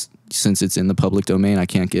 Just since it's in the public domain, I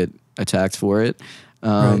can't get attacked for it.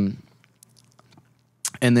 Right.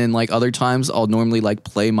 And then like other times I'll normally like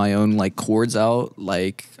play my own like chords out.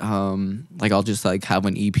 Like I'll just like have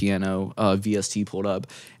an E-piano VST pulled up,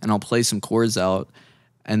 and I'll play some chords out,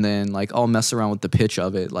 and then like I'll mess around with the pitch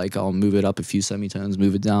of it. Like I'll move it up a few semitones,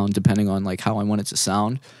 move it down, depending on like how I want it to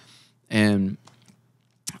sound. And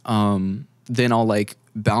then I'll like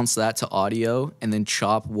bounce that to audio, and then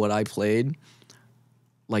chop what I played,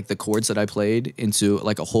 like the chords that I played, into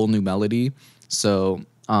like a whole new melody. So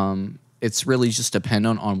it's really just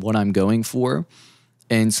dependent on what I'm going for.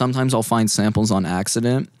 And sometimes I'll find samples on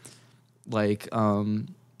accident. Like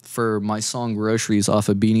for my song Groceries off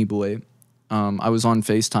of Beanie Boy, I was on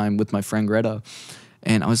FaceTime with my friend Greta,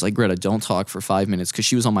 and I was like, Greta, don't talk for 5 minutes, because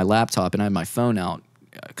she was on my laptop and I had my phone out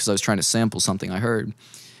because I was trying to sample something I heard.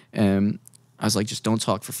 And I was like, just don't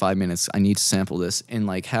talk for 5 minutes. I need to sample this. And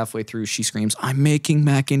like halfway through, she screams, I'm making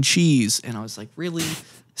mac and cheese. And I was like, really?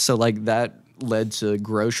 So like that led to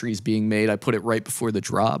groceries being made. I put it right before the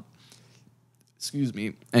drop. Excuse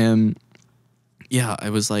me. And yeah,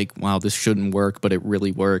 I was like, wow, this shouldn't work, but it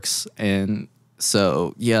really works. And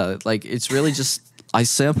so, yeah, like it's really just, I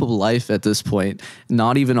sample life at this point,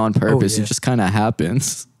 not even on purpose. yeah. It just kind of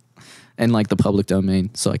happens. And like the public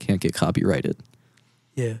domain, so I can't get copyrighted.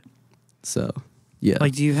 Yeah. So, yeah.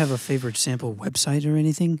 Like, do you have a favorite sample website or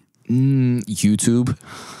anything? YouTube.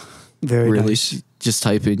 Very Really, nice. just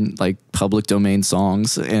type in like public domain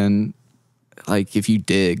songs, and like if you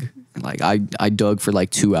dig, like I dug for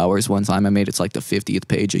like 2 hours one time. I made it to like the 50th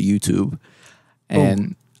page of YouTube,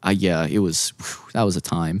 and it was that was a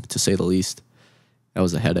time, to say the least. That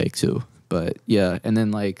was a headache too, but yeah. And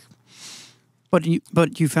then like, But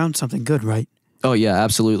you found something good, right? oh yeah,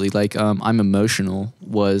 absolutely. Like I'm emotional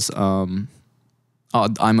was I'm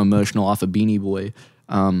emotional off of Beanie Boy.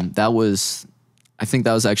 That was, I think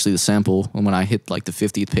that was actually the sample. When I hit like the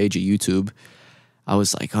 50th page of YouTube, I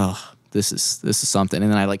was like, oh, this is something.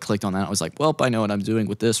 And then I like clicked on that. I was like, well, I know what I'm doing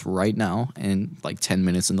with this right now. And like 10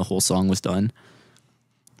 minutes and the whole song was done.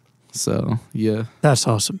 So yeah, That's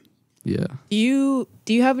awesome. yeah. Do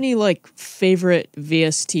you have any like favorite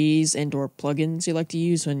VSTs and or plugins you like to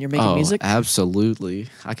use when you're making music? Absolutely.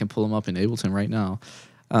 I can pull them up in Ableton right now.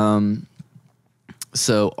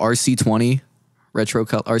 So RC20 Retro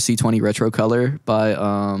Color by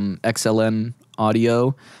XLN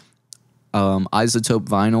Audio. Isotope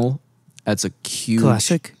Vinyl. That's a huge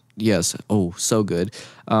Classic. Yes. Oh, so good.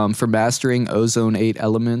 For mastering, Ozone 8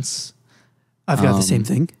 Elements. I've got the same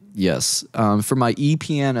thing. Yes. For my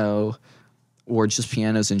e-piano or just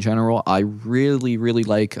pianos in general, I really, really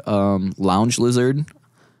like Lounge Lizard.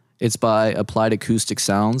 It's by Applied Acoustic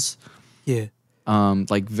Sounds. Yeah.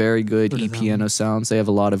 Like very good Heard of that e-piano sounds. They have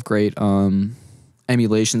a lot of great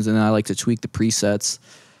emulations, and then I like to tweak the presets.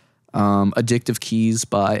 Addictive Keys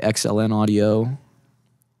by XLN Audio.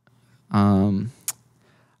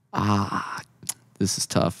 This is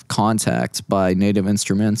tough. Contact by Native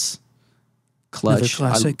Instruments. Clutch.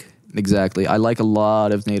 Another classic. Exactly. I like a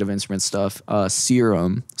lot of Native Instruments stuff.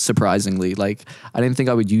 Serum, surprisingly. Like, I didn't think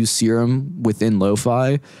I would use Serum within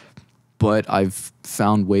lo-fi, but I've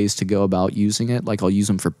found ways to go about using it. Like, I'll use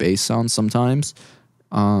them for bass sounds sometimes.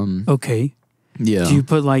 Okay. Yeah. Do you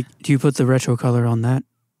put the retro color on that?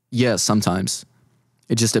 Yeah, sometimes.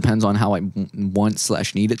 It just depends on how I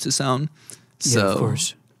want/need it to sound. So, Yeah, of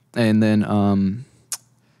course. And then,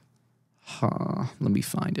 let me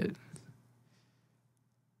find it.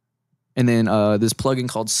 And then this plugin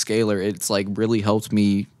called Scalar, it's like really helped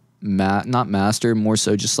me not master, more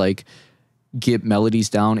so just like get melodies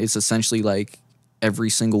down. It's essentially like every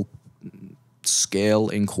single scale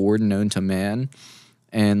and chord known to man.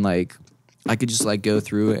 And like I could just like go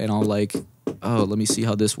through it and I'll like, oh, let me see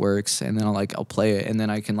how this works. And then I'll play it, and then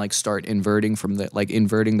I can like start inverting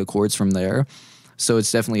the chords from there. So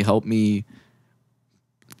it's definitely helped me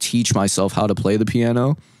teach myself how to play the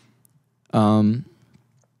piano.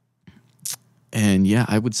 And yeah,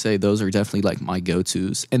 I would say those are definitely like my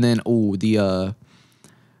go-tos. And then, the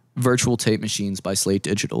Virtual Tape Machines by Slate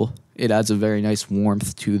Digital. It adds a very nice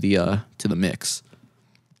warmth to the mix.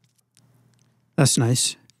 That's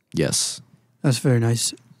nice. Yes. That's very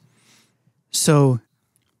nice. So,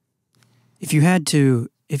 if you had to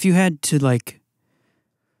like,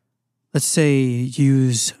 let's say,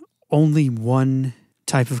 use only one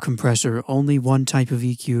type of compressor, only one type of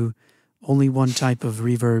EQ, only one type of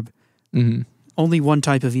reverb, only one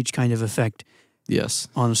type of each kind of effect, yes,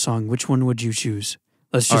 on a song, which one would you choose?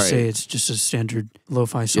 Let's just say it's just a standard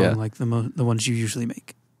lo-fi song, like the ones you usually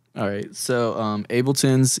make. All right. So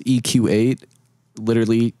Ableton's EQ8,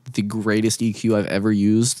 literally the greatest EQ I've ever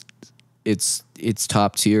used. It's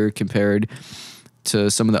top tier compared to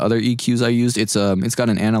some of the other EQs I used. It's got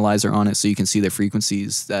an analyzer on it, so you can see the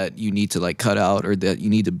frequencies that you need to like cut out or that you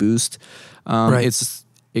need to boost. Right.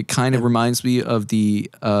 It kind of reminds me of the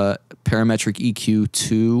Parametric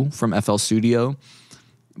EQ2 from FL Studio,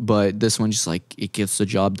 but this one just like it gets the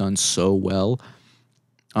job done so well.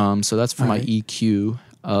 So that's for my EQ.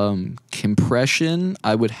 Compression,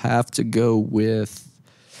 I would have to go with.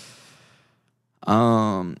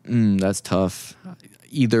 That's tough.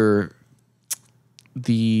 Either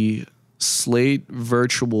the Slate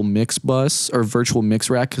Virtual Mix Bus or Virtual Mix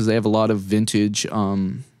Rack, because they have a lot of vintage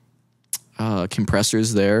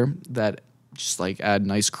compressors there that just like add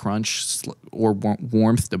nice crunch or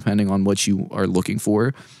warmth depending on what you are looking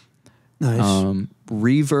for. Nice.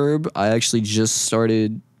 Reverb, I actually just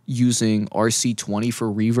started using RC20 for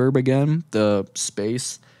reverb again, the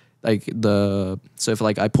space. like so if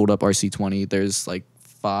like I pulled up RC20, there's like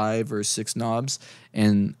 5 or 6 knobs,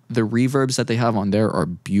 and the reverbs that they have on there are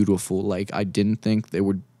beautiful. Like I didn't think they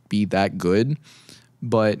would be that good,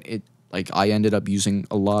 but it like I ended up using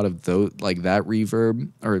a lot of those, like that reverb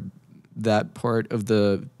or that part of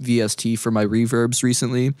the VST for my reverbs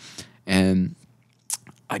recently, and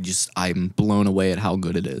I'm blown away at how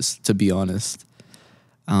good it is, to be honest.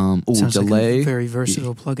 Sounds delay, like a very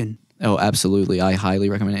versatile plugin. Oh, absolutely. I highly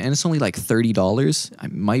recommend it. And it's only like $30. I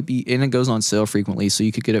might be, and it goes on sale frequently, so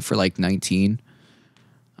you could get it for like 19.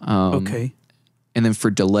 Okay. And then for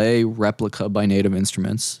delay, Replica by Native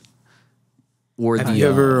Instruments. Or have you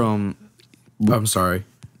ever I'm sorry.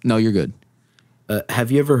 No, you're good. Have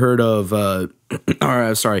you ever heard of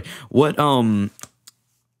sorry. What have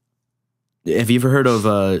you ever heard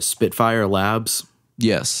of Spitfire Labs?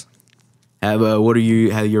 Yes. Have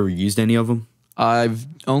you ever used any of them? I've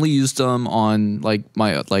only used them on like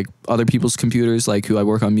my other people's computers, like who I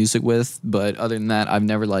work on music with, but other than that, I've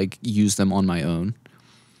never like used them on my own.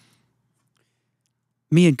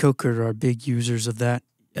 Me and Coker are big users of that.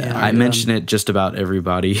 Yeah, I mention it just about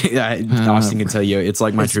everybody. Austin can tell you it's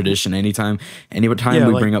like my tradition. Anytime we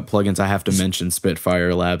bring up plugins, I have to mention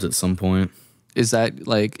Spitfire Labs at some point. Is that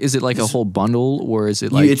like, is it like a whole bundle, or is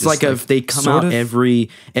it like it's like if they come out every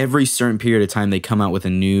certain period of time, they come out with a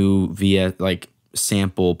new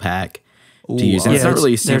sample pack to use. And it's not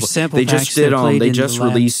really a sample. They just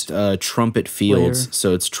released Trumpet Fields,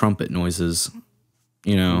 so it's trumpet noises.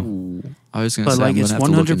 You know, I was gonna but say, like it's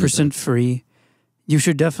 100% free. You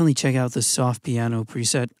should definitely check out the soft piano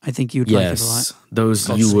preset. I think you'd like it a lot. Those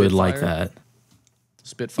you would like that.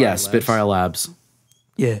 Spitfire. Yeah, Labs. Spitfire Labs.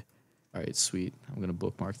 Yeah. All right, sweet. I'm gonna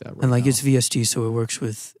bookmark that. Right And like now. it's VST, so it works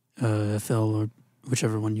with FL or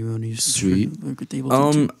whichever one you want to use. Sweet.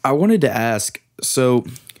 I wanted to ask. So,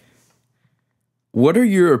 what are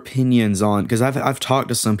your opinions on? Because I've talked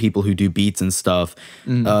to some people who do beats and stuff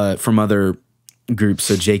from other groups.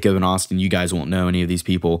 So Jacob and Austin, you guys won't know any of these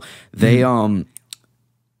people. They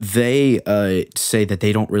say that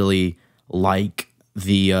they don't really like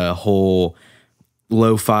the whole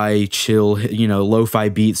lo-fi chill, lo-fi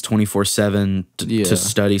beats 24/7 to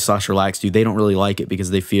study / relax to. They don't really like it because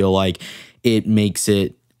they feel like it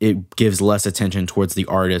gives less attention towards the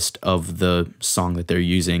artist of the song that they're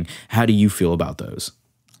using. How do you feel about those?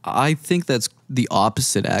 I think that's the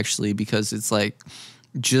opposite, actually, because it's like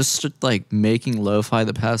just like making lo-fi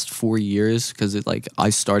the past 4 years, because I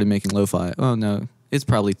started making lo-fi. Oh no, it's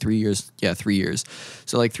probably 3 years. Yeah, 3 years.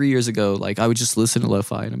 So like 3 years ago, like I would just listen to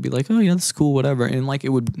lo-fi and I'd be like, oh yeah, that's cool, whatever. And like it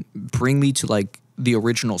would bring me to like the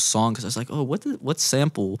original song, because I was like, oh, what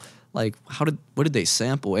sample? Like what did they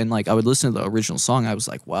sample? And like I would listen to the original song. I was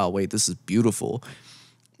like, wow, wait, this is beautiful.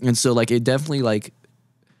 And so like it definitely like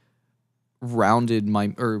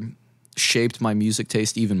shaped my music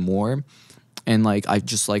taste even more. And like I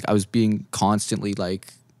was being constantly like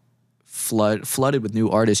flooded with new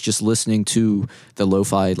artists just listening to the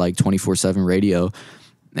lo-fi like 24/7 radio.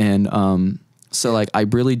 And so like I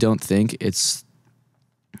really don't think it's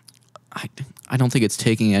I don't think it's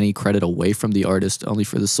taking any credit away from the artist, only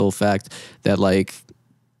for the sole fact that like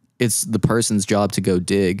it's the person's job to go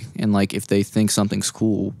dig, and like if they think something's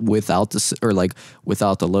cool without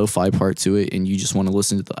the lo-fi part to it, and you just want to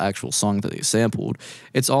listen to the actual song that they sampled,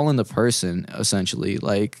 it's all in the person essentially.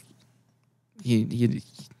 Like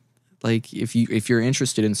like if you're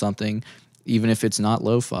interested in something, even if it's not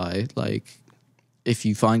lo-fi, like if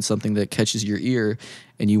you find something that catches your ear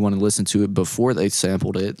and you want to listen to it before they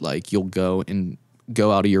sampled it, like you'll go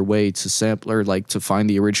out of your way to sample, or like to find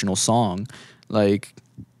the original song. Like,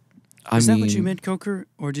 Is that what you meant, Coker?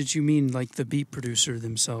 Or did you mean like the beat producer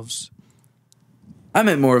themselves? I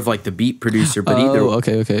meant more of like the beat producer, but either.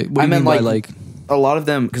 Okay. What do you mean by like a lot of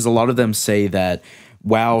them? Because a lot of them say that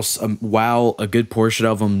while a good portion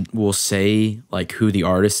of them will say like who the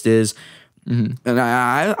artist is, and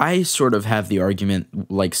I sort of have the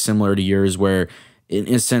argument like similar to yours, where in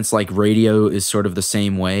a sense like radio is sort of the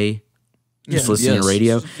same way. Just listening to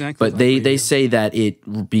radio, exactly, but they say that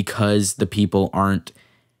because the people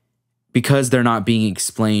because they're not being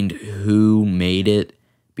explained who made it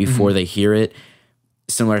before they hear it,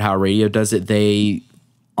 similar to how radio does it, they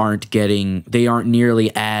aren't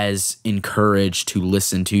nearly as encouraged to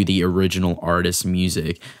listen to the original artist's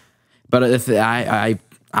music. But if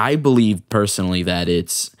I believe personally that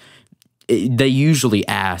they usually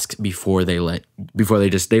ask before they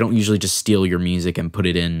don't usually just steal your music and put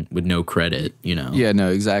it in with no credit, Yeah, no,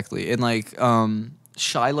 exactly. And like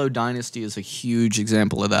Shiloh Dynasty is a huge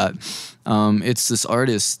example of that. It's this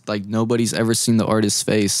artist, like nobody's ever seen the artist's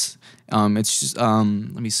face. It's just let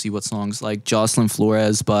me see what songs, like Jocelyn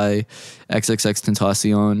Flores by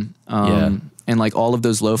XXXTentacion. And like all of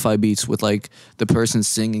those lo-fi beats with like the person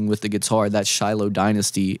singing with the guitar, that's Shiloh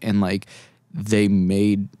Dynasty, and like they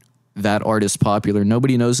made that artist popular.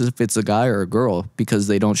 Nobody knows if it's a guy or a girl because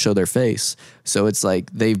they don't show their face. So it's like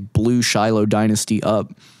they blew Shiloh Dynasty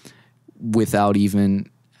up without even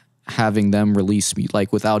having them release,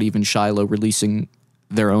 like without even Shiloh releasing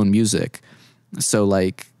their own music. So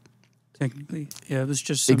like technically, yeah, it was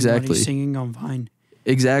just somebody singing on Vine.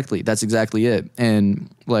 Exactly, that's exactly it. And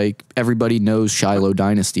like everybody knows Shiloh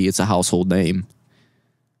Dynasty. It's a household name.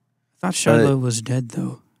 I thought Shiloh was dead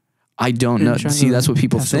though. I don't know. See, that's what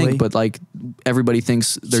people think, but like everybody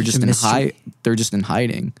thinks they're just in they're just in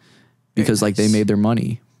hiding because like they made their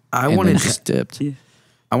money. I wanted to just dipped. Yeah.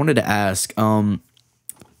 I wanted to ask.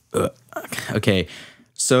 Okay,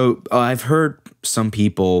 so I've heard some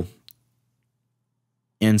people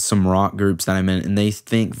in some rock groups that I'm in, and they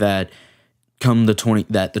think that the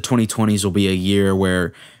 2020s will be a year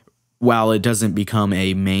where, while it doesn't become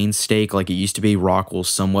a mainstay like it used to be, rock will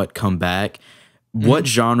somewhat come back. What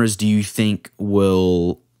genres do you think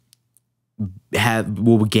will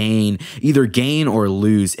gain or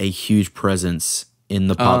lose a huge presence in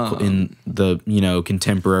the pop in the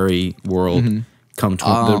contemporary world come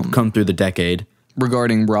through the decade?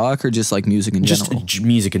 Regarding rock or just like music in general? Just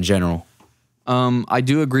music in general. I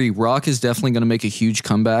do agree. Rock is definitely going to make a huge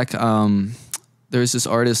comeback. There's this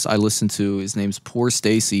artist I listen to. His name's Poor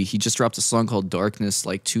Stacy. He just dropped a song called Darkness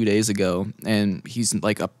like 2 days ago, and he's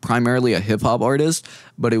like primarily a hip hop artist,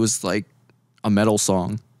 but it was like a metal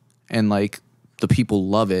song, and like the people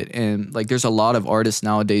love it. And like there's a lot of artists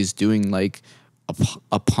nowadays doing like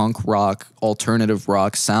a punk rock, alternative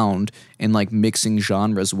rock sound and like mixing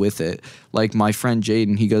genres with it. Like my friend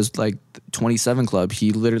Jaden, he goes like 27 Club.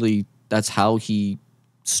 He literally, that's how he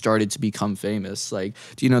started to become famous. Like,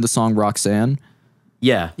 do you know the song Roxanne?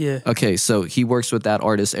 Yeah. Okay, so he works with that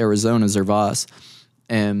artist Arizona Zervas,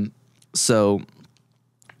 and so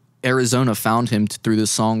Arizona found him through this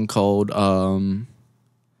song called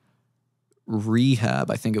Rehab,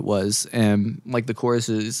 I think it was, and like the chorus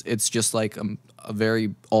is, it's just like a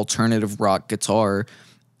very alternative rock guitar,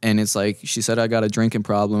 and it's like, she said, I got a drinking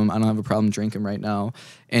problem, I don't have a problem drinking right now,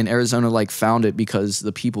 and Arizona like found it because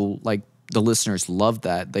the people, like the listeners, loved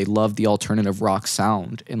that. They loved the alternative rock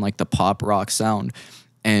sound and like the pop rock sound,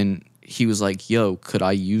 and he was like, yo, could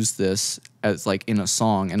I use this as like in a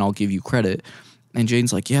song and I'll give you credit? And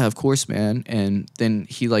Jaden's like, yeah, of course, man. And then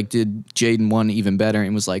he like did Jaden one even better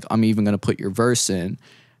and was like, I'm even gonna put your verse in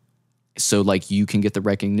so like you can get the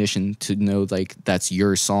recognition to know like that's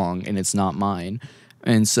your song and it's not mine.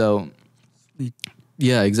 And so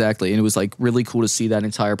yeah, exactly. And it was like really cool to see that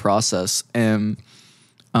entire process. And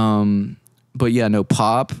but yeah, no,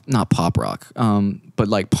 not pop rock, but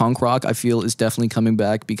like punk rock, I feel is definitely coming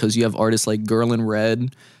back because you have artists like Girl in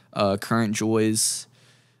Red, Current Joys,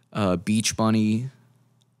 Beach Bunny,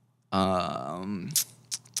 I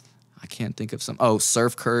can't think of some. Oh,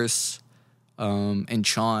 Surf Curse, and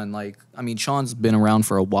Sean. Like, I mean, Sean's been around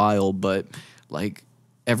for a while, but like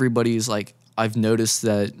everybody's like, I've noticed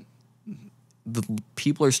that the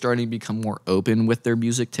people are starting to become more open with their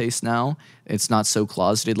music taste now. It's not so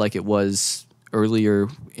closeted like it was earlier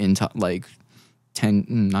in like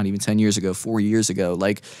 4 years ago.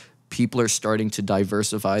 Like people are starting to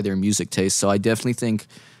diversify their music taste. So I definitely think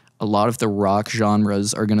a lot of the rock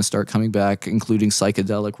genres are going to start coming back, including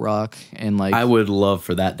psychedelic rock. And like, I would love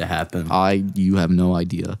for that to happen. You have no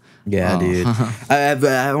idea. Yeah, dude.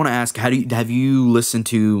 I want to ask, have you listened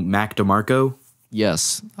to Mac DeMarco?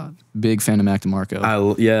 Yes, big fan of Mac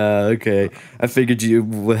DeMarco. Yeah, okay. I figured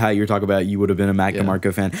with how you're talking about, you would have been a Mac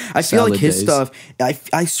DeMarco fan. I feel like his stuff,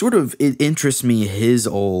 I sort of, it interests me, his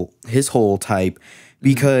whole type,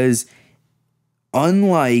 because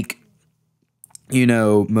unlike,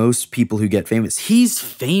 most people who get famous, he's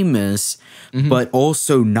famous, but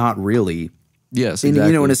also not really. Yes,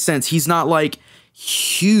 exactly. And, in a sense, he's not like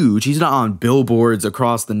huge. He's not on billboards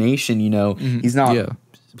across the nation, He's not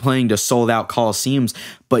playing to sold out Coliseums,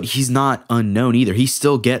 but he's not unknown either. He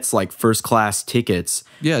still gets like first class tickets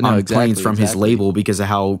on planes from his label because of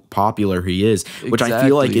how popular he is, which I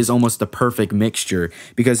feel like is almost the perfect mixture,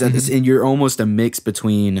 because and you're almost a mix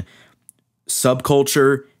between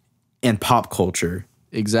subculture and pop culture.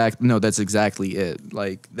 Exactly. No, that's exactly it.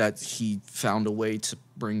 Like that, he found a way to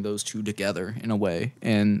bring those two together in a way,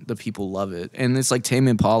 and the people love it. And it's like Tame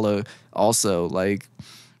Impala also, like,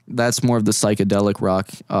 that's more of the psychedelic rock,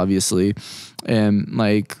 obviously. And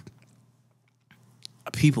like,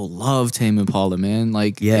 people love Tame Impala, man.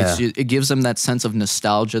 Like, Yeah. it gives them that sense of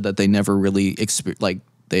nostalgia that they never really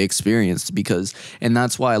they experienced, because, and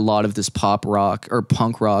that's why a lot of this pop rock or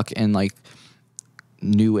punk rock and like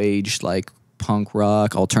new age like punk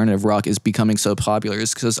rock, alternative rock is becoming so popular,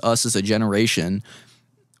 is because us as a generation,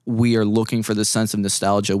 we are looking for the sense of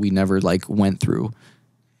nostalgia we never like went through.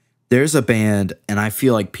 There's a band, and I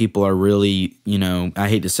feel like people are really, you know, I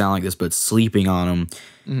hate to sound like this, but sleeping on them,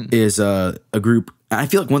 is a group. I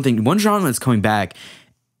feel like one genre that's coming back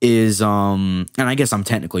is, and I guess I'm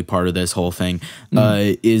technically part of this whole thing,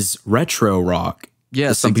 is retro rock.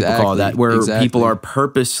 Yes, some people call it that, where exactly. people are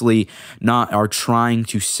purposely are trying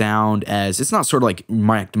to sound as, it's not sort of like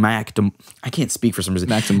I can't speak for some reason.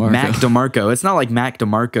 Mac DeMarco. Mac DeMarco. It's not like Mac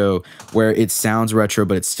DeMarco where it sounds retro,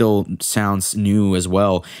 but it still sounds new as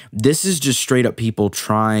well. This is just straight up people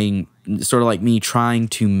trying, sort of like me, trying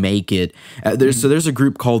to make it. So there's a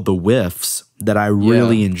group called The Whiffs that I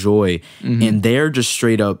really enjoy, and they're just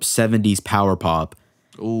straight up 70s power pop.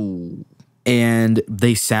 Ooh. And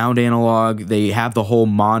they sound analog. They have the whole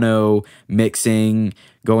mono mixing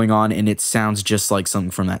going on, and it sounds just like something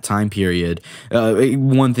from that time period.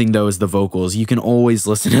 One thing, though, is the vocals. You can always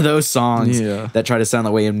listen to those songs that try to sound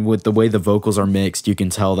that way, and with the way the vocals are mixed, you can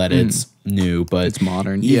tell that it's new, but It's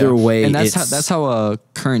modern. Either way, and that's how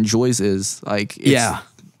Current Joys is. Like,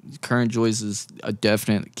 Current Joys is a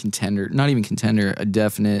definite contender. Not even contender, a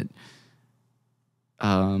definite,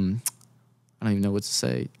 I don't even know what to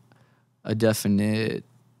say. A definite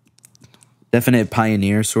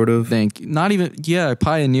pioneer, sort of.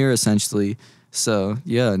 Pioneer, essentially. So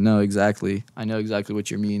yeah, no, exactly. I know exactly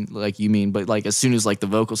what you mean, but like as soon as like the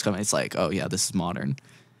vocals come, it's like, oh yeah, this is modern.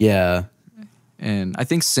 Yeah. And I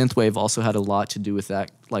think synthwave also had a lot to do with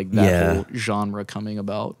that, like that whole genre coming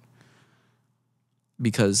about,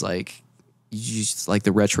 because like you just like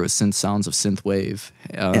the retro synth sounds of synthwave.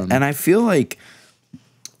 And I feel like,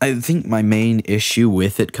 I think my main issue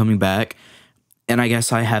with it coming back, and I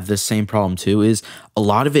guess I have this same problem too, is a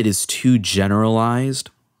lot of it is too generalized.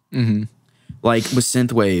 Like with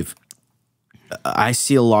synthwave, I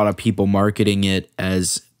see a lot of people marketing it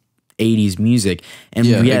as 80s music, and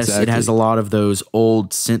yes, it has a lot of those old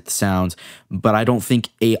synth sounds, but I don't think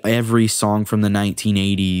every song from the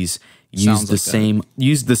 1980s used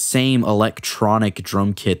the same electronic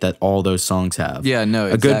drum kit that all those songs have. Yeah, no,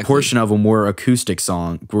 a good portion of them were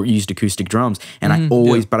used acoustic drums, and I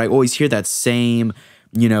always hear that same,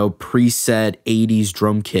 you know, preset 80s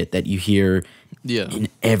drum kit that you hear in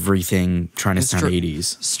everything trying to sound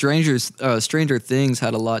 80s. Stranger Things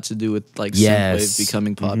had a lot to do with like synthwave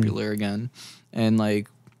becoming popular again, and like,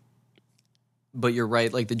 but you're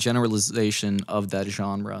right, like the generalization of that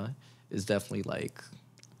genre is definitely like.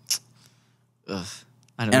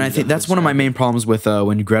 I think that's one of my main problems with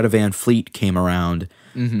when Greta Van Fleet came around,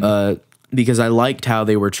 because I liked how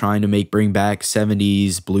they were trying to bring back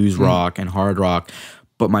 70s blues rock and hard rock,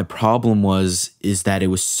 but my problem is that it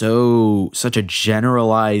was such a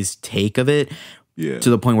generalized take of it, to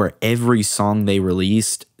the point where every song they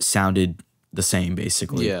released sounded the same,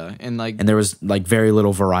 basically. Yeah, and there was like very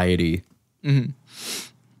little variety.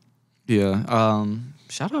 Yeah.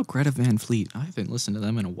 Shout out Greta Van Fleet. I haven't listened to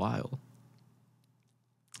them in a while,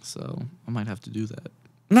 so I might have to do that.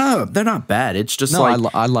 No, they're not bad. It's just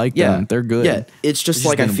I like them. They're good. Yeah, it's just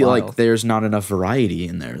like I feel like there's not enough variety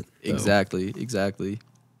in there. Though. Exactly.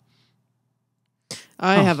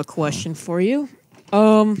 I have a question for you.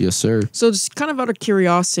 Yes, sir. So just kind of out of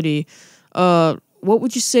curiosity, what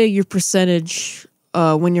would you say your percentage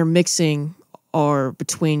when you're mixing are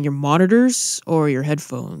between your monitors or your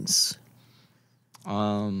headphones?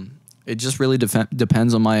 It just really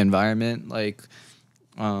depends on my environment. Like,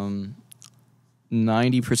 90%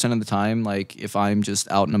 of the time, like if I'm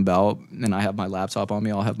just out and about and I have my laptop on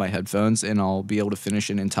me, I'll have my headphones and I'll be able to finish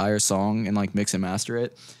an entire song and like mix and master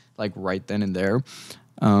it like right then and there.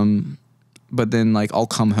 But then like I'll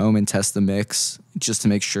come home and test the mix just to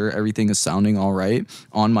make sure everything is sounding all right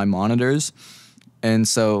on my monitors. And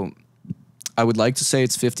so I would like to say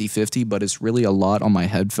it's 50-50, but it's really a lot on my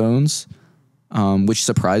headphones, which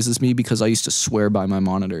surprises me because I used to swear by my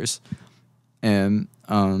monitors. And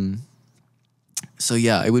so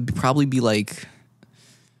yeah, it would probably be like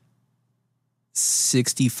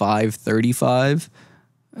 65-35.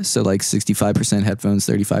 So like 65% headphones,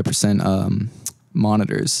 35%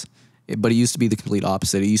 monitors. But it used to be the complete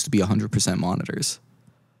opposite. It used to be 100% monitors.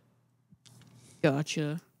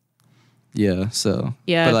 Gotcha. Yeah, so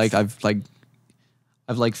yeah, but like I've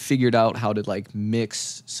figured out how to like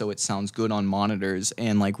mix so it sounds good on monitors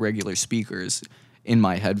and like regular speakers in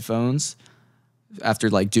my headphones after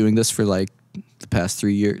like doing this for like the past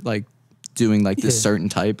 3 years, like doing like this certain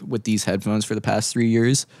type with these headphones for the past 3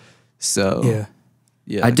 years. So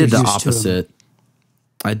yeah, I did the You're used to 'em. opposite.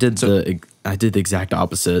 I did the exact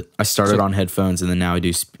opposite. I started on headphones and then now I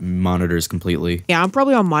do monitors completely. Yeah, I'm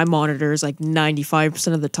probably on my monitors like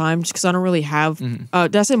 95% of the time just because I don't really have.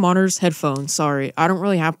 Did I say monitors? Headphones. Sorry, I don't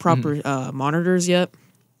really have proper monitors yet.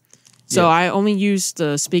 So I only use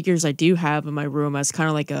the speakers I do have in my room as kind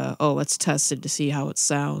of like let's test it to see how it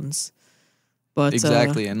sounds. But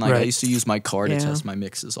exactly, and like I Right. used to use my car to Yeah. test my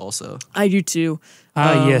mixes also. I do too.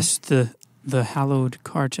 Yes, the hallowed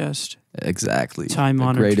car test. Exactly,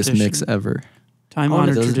 Time-honored the greatest mix tradition. ever.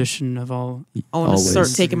 Time-honored does- tradition of all. I want to Always. start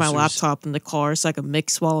taking my Producers. laptop in the car so I can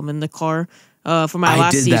mix while I'm in the car. For my I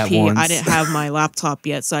last did that EP, I once. didn't have my laptop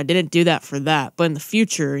yet, so I didn't do that for that. But in the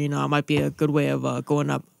future, it might be a good way of going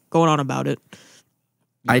on about it.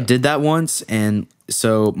 I did that once, and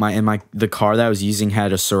so the car that I was using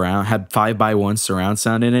had 5x1 surround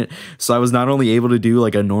sound in it. So I was not only able to do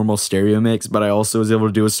like a normal stereo mix, but I also was able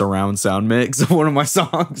to do a surround sound mix of one of my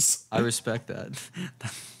songs. I respect that.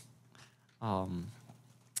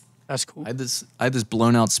 That's cool. I had this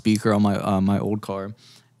blown out speaker on my old car,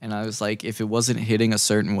 and I was like, if it wasn't hitting a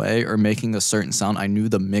certain way or making a certain sound, I knew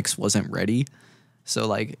the mix wasn't ready. So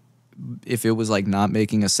like, if it was like not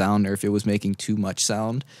making a sound or if it was making too much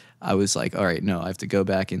sound, I was like, all right, no, I have to go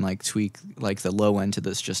back and like tweak like the low end to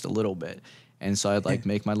this just a little bit. And so I'd like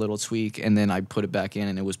make my little tweak and then I'd put it back in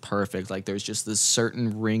and it was perfect. Like there's just this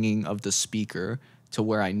certain ringing of the speaker to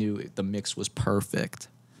where I knew the mix was perfect.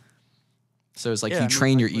 So it's like you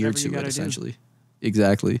train your ear to it essentially.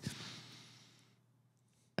 Exactly.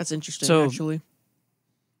 That's interesting, So- actually.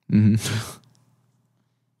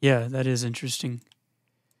 Yeah, that is interesting.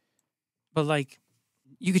 But like,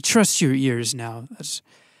 you could trust your ears now. That's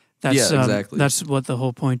Yeah, exactly. That's what the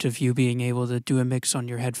whole point of you being able to do a mix on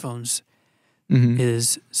your headphones Mm-hmm.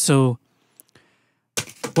 is. So,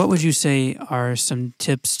 what would you say are some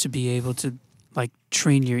tips to be able to like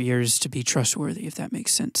train your ears to be trustworthy, if that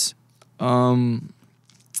makes sense?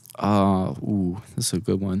 This is a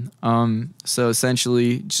good one. So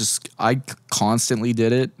essentially just I constantly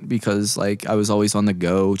did it because like I was always on the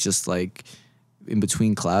go, just like in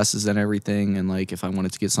between classes and everything. And like if I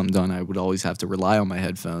wanted to get something done, I would always have to rely on my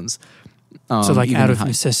headphones. So like even out in of high-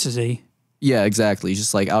 necessity. Yeah, exactly.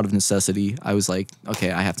 Just like out of necessity, I was like, okay,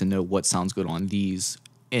 I have to know what sounds good on these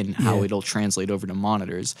and how Yeah. it'll translate over to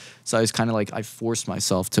monitors. So I was kind of like, I forced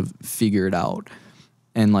myself to figure it out.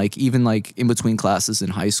 And like, even like in between classes in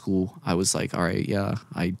high school, I was like, all right, yeah,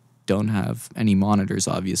 I don't have any monitors,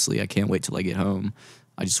 obviously. I can't wait till I get home.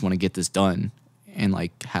 I just want to get this done and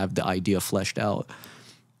like have the idea fleshed out.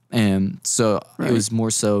 And so it was more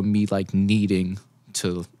so me like needing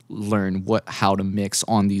to learn how to mix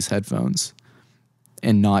on these headphones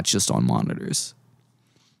and not just on monitors.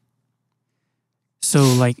 So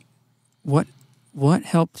like, what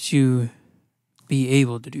helped you be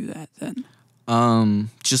able to do that then?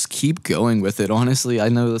 Just keep going with it. Honestly, I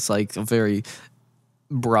know that's like a very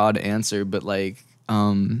broad answer, but like,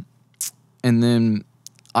 and then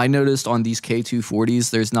I noticed on these K240s,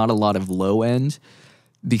 there's not a lot of low end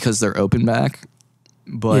because they're open back,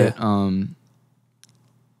 but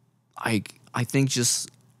I think just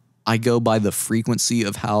I go by the frequency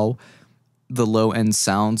of how the low end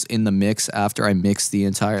sounds in the mix after I mix the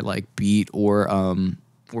entire like beat or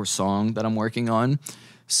song that I'm working on.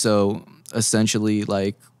 So essentially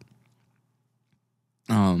like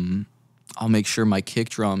I'll make sure my kick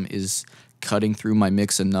drum is cutting through my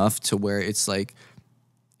mix enough to where it's like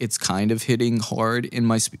it's kind of hitting hard in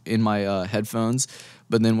my headphones,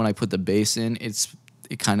 but then when I put the bass in, it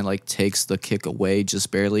kind of like takes the kick away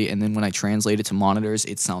just barely, and then when I translate it to monitors,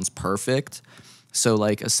 it sounds perfect. So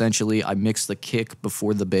like essentially I mix the kick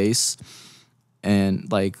before the bass,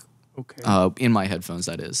 and like in my headphones,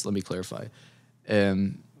 that is. Let me clarify.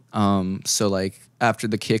 So like after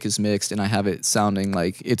the kick is mixed and I have it sounding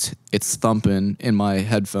like it's thumping in my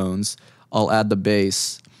headphones, I'll add the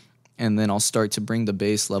bass, and then I'll start to bring the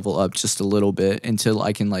bass level up just a little bit until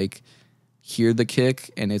I can like hear the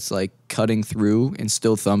kick and it's like cutting through and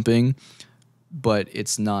still thumping, but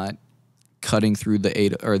it's not cutting through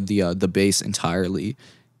the bass entirely.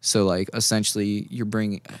 So like essentially you're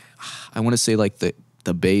bringing, I want to say like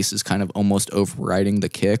the bass is kind of almost overriding the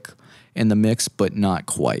kick in the mix, but not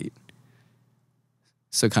quite.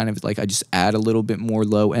 So kind of like I just add a little bit more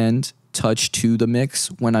low end touch to the mix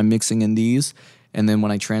when I'm mixing in these. And then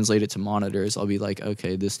when I translate it to monitors, I'll be like,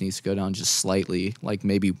 okay, this needs to go down just slightly, like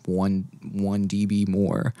maybe 1 dB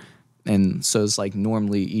more. And so it's like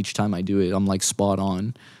normally each time I do it, I'm like spot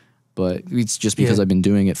on. But it's just because I've been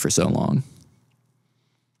doing it for so long.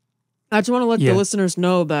 I just want to let the listeners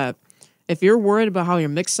know that if you're worried about how your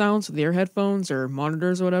mix sounds with your headphones or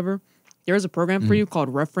monitors or whatever, there's a program for you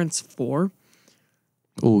called Reference 4.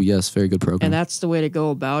 Oh, yes, very good program. And that's the way to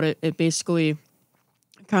go about it. It basically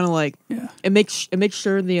kind of like it makes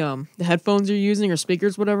sure the headphones you're using or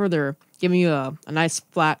speakers, whatever, they're giving you a nice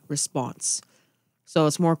flat response. So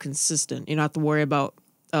it's more consistent. You don't have to worry about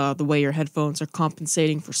the way your headphones are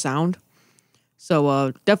compensating for sound.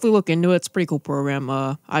 So definitely look into it. It's a pretty cool program.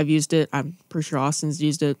 I've used it. I'm pretty sure Austin's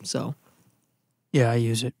used it. So Yeah, I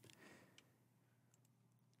use it.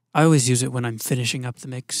 I always use it when I'm finishing up the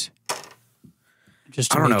mix.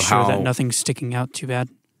 Just to make sure that nothing's sticking out too bad.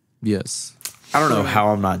 Yes. I don't know how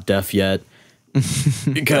I'm not deaf yet.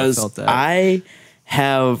 Because I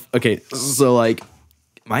have, okay, so like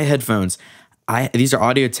my headphones, these are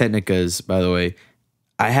Audio Technicas, by the way.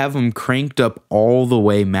 I have them cranked up all the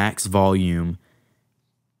way max volume.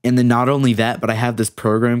 And then not only that, but I have this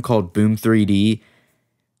program called Boom 3D.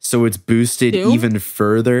 So it's boosted even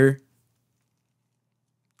further.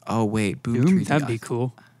 Oh, wait. Boom 3D. That'd be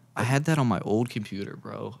cool. I had that on my old computer,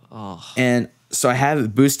 bro. Oh. And so I have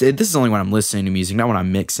it boosted. This is only when I'm listening to music, not when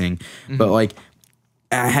I'm mixing. But like,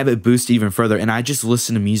 I have it boosted even further. And I just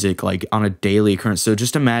listen to music like on a daily occurrence. So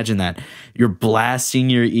just imagine that you're blasting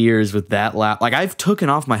your ears with that loud. Like I've taken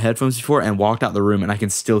off my headphones before and walked out the room, and I can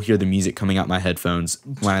still hear the music coming out my headphones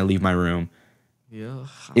when I leave my room. Yeah.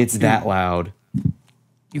 It's that loud.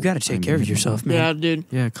 You got to take care of yourself, man. yeah, dude.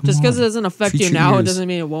 Yeah, come Just on. because it doesn't affect Treat you your now, it ears. doesn't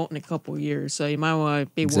mean it won't in a couple years. So you might want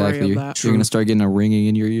to be worried of that. You're going to start getting a ringing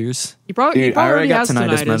in your ears? You probably, Dude, he I probably already got has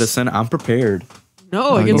tinnitus medicine. I'm prepared.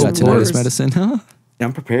 No, it You gets got tinnitus worse. medicine, huh?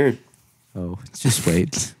 I'm prepared. Oh, just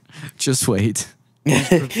wait. Just wait.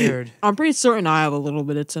 Prepared. I'm pretty certain I have a little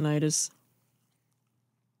bit of tinnitus.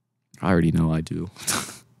 I already know I do.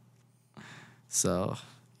 So,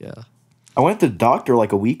 yeah. I went to the doctor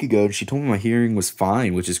like a week ago, and she told me my hearing was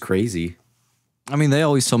fine, which is crazy. I mean, they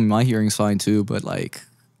always tell me my hearing's fine too, but like,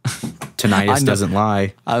 Tinnitus doesn't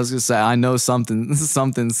lie. I was gonna say, I know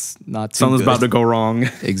something's not too Something's good. about to go wrong.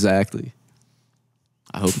 Exactly.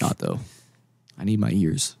 I hope not, though. I need my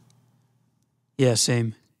ears. Yeah,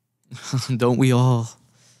 same. Don't we all?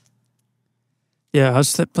 Yeah, I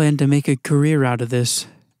was planning to make a career out of this.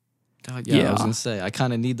 God, yeah, I was gonna say, I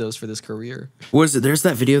kind of need those for this career. What is it? There's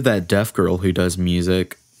that video of that deaf girl who does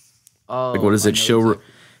music. Oh, Like, what is it?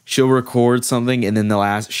 She'll record something, and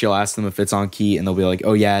then she'll ask them if it's on key, and they'll be like,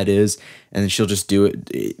 "Oh yeah, it is," and then she'll just do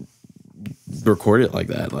it, record it like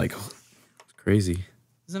that. Like, it's crazy.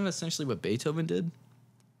 Isn't that essentially what Beethoven did?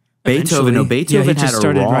 Beethoven Yeah, he had just a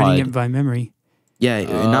started writing rod. it by memory. Yeah,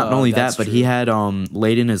 and not only that, that's but he true. had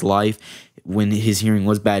late in his life when his hearing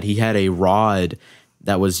was bad, he had a rod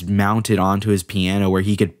that was mounted onto his piano where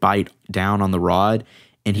he could bite down on the rod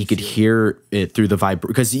and he could hear it through the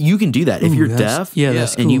because you can do that if you're deaf. Yeah,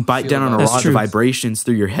 that's and cool. you bite down on a That's rod, true. the vibrations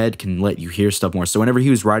through your head can let you hear stuff more. So whenever he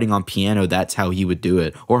was writing on piano, that's how he would do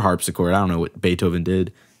it, or harpsichord. I don't know what Beethoven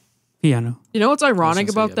did. Piano. You know what's ironic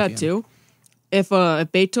gonna say, about yeah, that too? If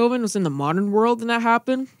Beethoven was in the modern world and that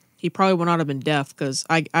happened, he probably would not have been deaf, because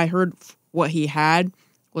I heard what he had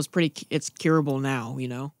was it's curable now, you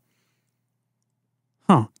know?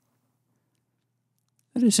 Huh.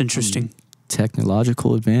 That is interesting.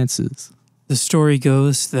 Technological advances. The story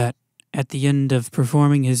goes that at the end of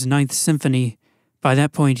performing his Ninth Symphony, by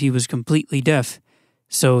that point he was completely deaf,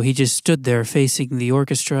 so he just stood there facing the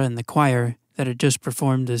orchestra and the choir that had just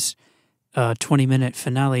performed this 20-minute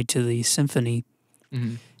finale to the symphony.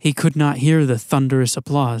 Mm-hmm. He could not hear the thunderous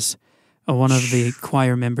applause. One of the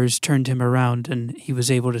choir members turned him around, and he was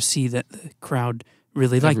able to see that the crowd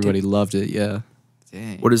really liked Everybody it. loved it, yeah.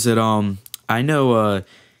 Dang. What is it? I know.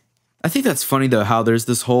 I think that's funny though, how there's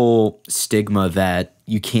this whole stigma that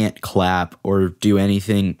you can't clap or do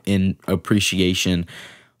anything in appreciation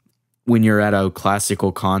when you're at a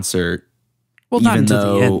classical concert. Well, not even until the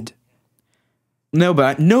though- end.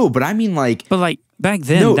 But I mean, like, But like back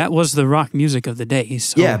then, No. that was the rock music of the day.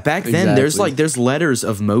 So yeah, back then Exactly. there's letters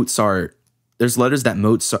of Mozart. There's letters that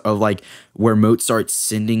Mozart of like where Mozart's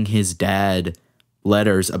sending his dad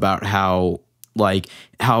letters about how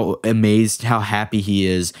amazed, how happy he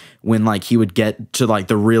is when like he would get to like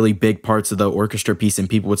the really big parts of the orchestra piece and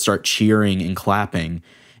people would start cheering and clapping.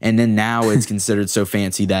 And then now it's considered so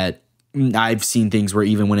fancy that I've seen things where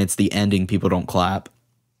even when it's the ending, people don't clap.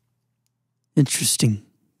 Interesting.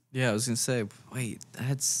 Yeah, I was going to say, wait,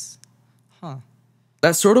 that's... Huh.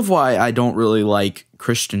 That's sort of why I don't really like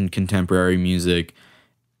Christian contemporary music,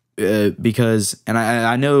 because, and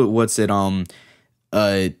I know what's it, who's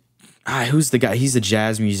the guy? He's a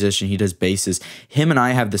jazz musician. He does basses. Him and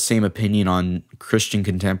I have the same opinion on Christian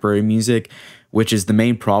contemporary music, which is the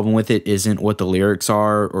main problem with it isn't what the lyrics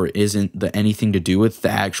are or isn't anything to do with the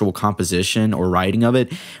actual composition or writing of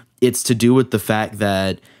it. It's to do with the fact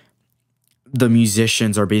that the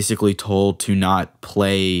musicians are basically told to not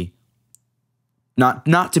play,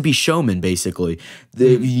 not to be showmen, basically.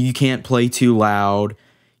 You can't play too loud.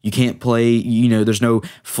 You can't play, there's no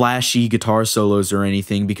flashy guitar solos or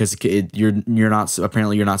anything because you're not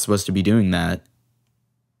supposed to be doing that.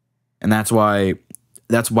 And that's why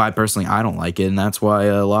personally I don't like it, and that's why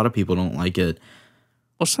a lot of people don't like it.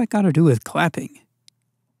 What's that got to do with clapping?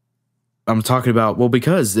 I'm talking about, well,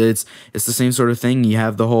 because it's the same sort of thing. You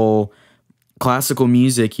have the whole classical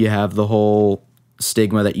music, you have the whole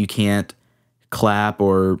stigma that you can't clap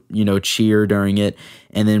or cheer during it,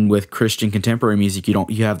 and then with Christian contemporary music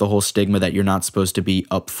you have the whole stigma that you're not supposed to be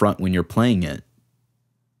up front when you're playing it.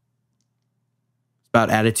 It's about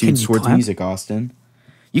attitudes towards music, Austin.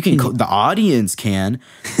 You can the audience can,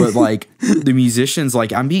 but like the musicians,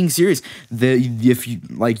 like I'm being serious.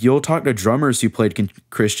 You'll talk to drummers who played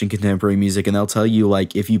Christian contemporary music, and they'll tell you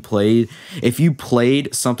like if you played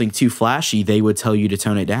something too flashy, they would tell you to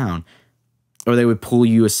tone it down. Or they would pull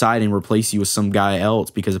you aside and replace you with some guy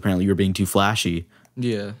else because apparently you're being too flashy.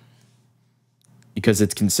 Yeah. Because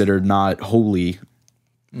it's considered not holy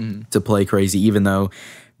to play crazy, even though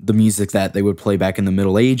the music that they would play back in the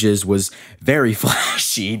Middle Ages was very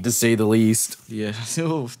flashy, to say the least. Yeah.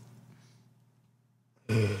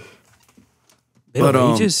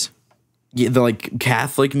 Middle Ages? Yeah, the like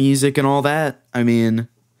Catholic music and all that. I mean,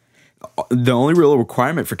 the only real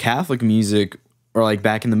requirement for Catholic music, or like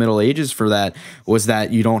back in the Middle Ages for that, was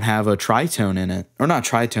that you don't have a tritone in it. Or not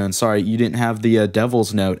tritone, sorry. You didn't have the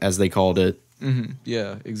devil's note, as they called it. Mm-hmm.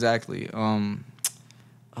 Yeah, exactly.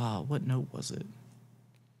 What note was it?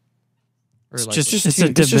 It's a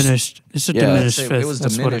diminished fifth. It was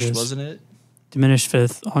That's diminished, wasn't it? Diminished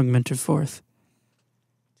fifth, augmented fourth.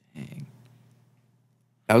 Dang.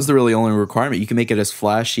 That was the really only requirement. You can make it as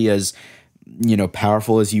flashy as,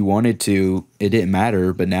 powerful as you wanted to. It didn't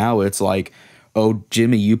matter. But now it's like, oh,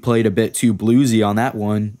 Jimmy, you played a bit too bluesy on that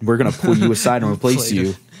one. We're going to pull you aside and replace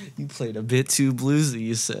you. You played a bit too bluesy,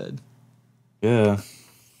 you said. Yeah.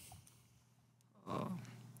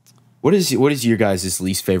 What is your guys'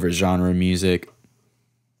 least favorite genre of music?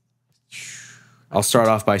 I'll start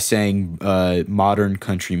off by saying modern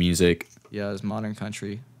country music. Yeah, it's modern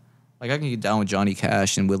country. Like I can get down with Johnny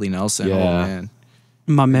Cash and Willie Nelson. Yeah. Oh man,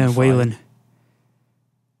 My man Waylon.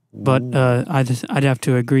 But I'd have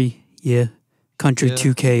to agree. Yeah, country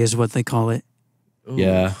 2K is what they call it. Ooh.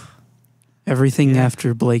 Yeah. Everything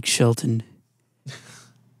after Blake Shelton.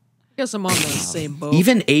 I guess I'm on the same boat.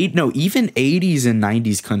 Even 80s and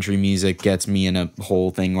 90s country music gets me in a whole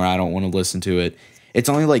thing where I don't want to listen to it. It's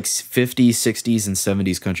only like 50s, 60s, and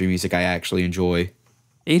 70s country music I actually enjoy.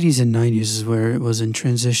 80s and 90s is where it was in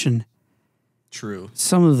transition. True.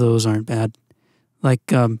 Some of those aren't bad. Like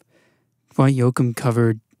Dwight Yoakam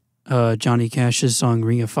covered Johnny Cash's song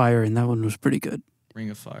Ring of Fire, and that one was pretty good. Ring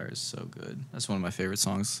of Fire is so good. That's one of my favorite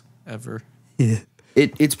songs ever. Yeah.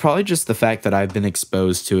 It's probably just the fact that I've been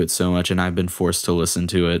exposed to it so much and I've been forced to listen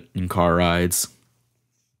to it in car rides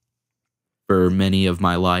for many of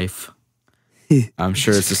my life. I'm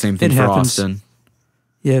sure it's the same thing for Austin.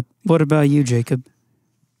 Yeah. What about you, Jacob?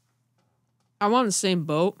 I'm on the same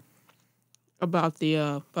boat about the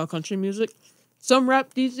about country music. Some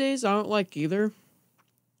rap these days I don't like either,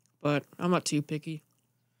 but I'm not too picky.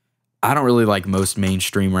 I don't really like most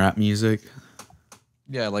mainstream rap music.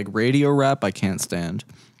 Yeah, like radio rap, I can't stand.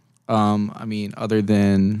 Other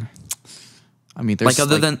than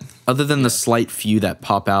the slight few that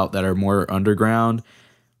pop out that are more underground,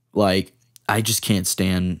 like I just can't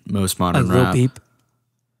stand most modern Lil rap. Peep.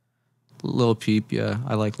 Lil Peep, yeah,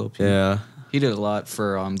 I like Lil Peep. Yeah, he did a lot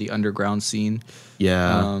for the underground scene.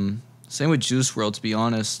 Yeah. Same with Juice WRLD, to be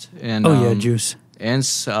honest. And Juice. And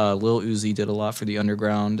Lil Uzi did a lot for the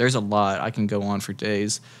underground. There's a lot. I can go on for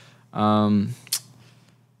days. Do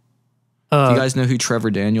you guys know who Trevor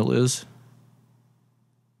Daniel is?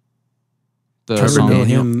 Trevor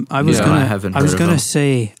Daniel. I was gonna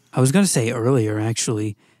say earlier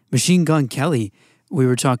actually, Machine Gun Kelly. We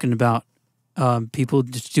were talking about people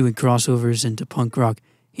just doing crossovers into punk rock.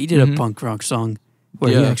 He did a punk rock song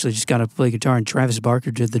where he actually just got to play guitar, and Travis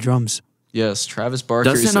Barker did the drums. Yes, Travis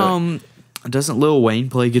Barker. Doesn't Lil Wayne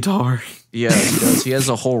play guitar? Yeah, he does. He has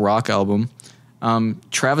a whole rock album.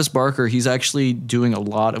 Travis Barker, he's actually doing a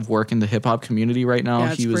lot of work in the hip hop community right now.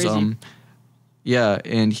 Yeah, he was crazy.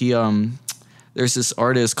 And he there's this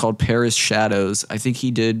artist called Paris Shadows. I think he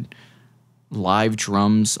did live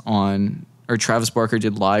drums Travis Barker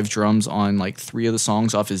did live drums on like 3 of the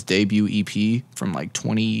songs off his debut EP from like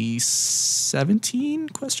 2017 ?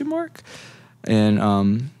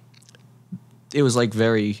 And it was like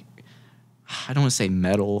very, I don't want to say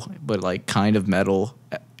metal, but like kind of metal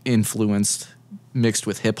influenced, mixed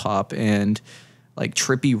with hip hop. And like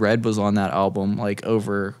Trippie Redd was on that album, like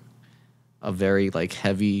over a very like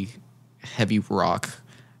heavy rock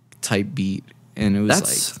type beat. And it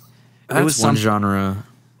was it was one genre.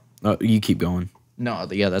 Oh, you keep going. No,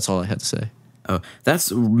 yeah, that's all I had to say. Oh,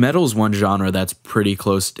 metal's one genre that's pretty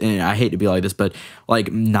close. And I hate to be like this, but like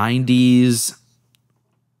 90s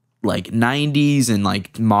and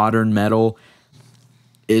like modern metal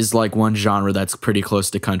is like one genre that's pretty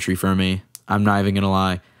close to country for me. I'm not even gonna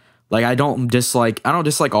lie. Like I don't dislike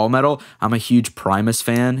all metal. I'm a huge Primus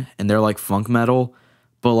fan, and they're like funk metal,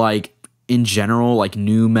 but like in general, like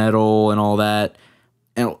new metal and all that,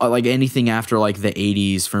 and like anything after like the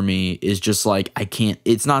 80s for me is just like I can't.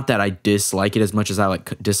 It's not that I dislike it as much as I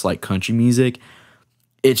dislike country music.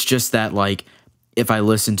 It's just that like if I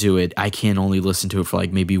listen to it, I can only listen to it for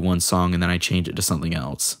like maybe one song and then I change it to something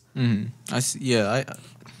else. Mm-hmm.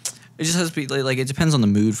 It just has to be like it depends on the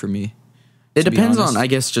mood for me. It depends on, I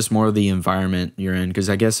guess, just more of the environment you're in. Because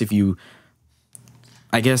I guess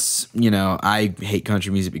I hate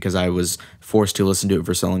country music because I was forced to listen to it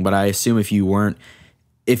for so long. But I assume if you were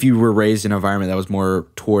raised in an environment that was more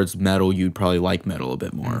towards metal, you'd probably like metal a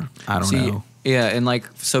bit more. I don't know. Yeah, and like,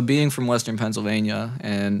 so being from Western Pennsylvania,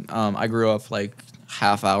 and I grew up like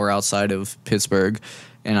half hour outside of Pittsburgh,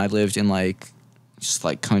 and I lived in like just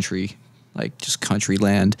like country, like just country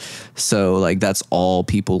land. So like that's all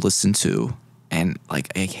people listen to, and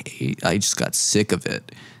like I just got sick of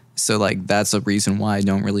it. So like that's a reason why I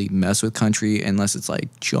don't really mess with country unless it's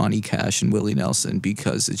like Johnny Cash and Willie Nelson,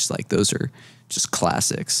 because it's like those are just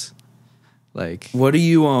classics. Like, what do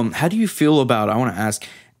you how do you feel about? I want to ask.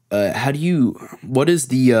 Do you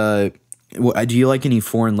like any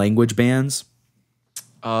foreign language bands?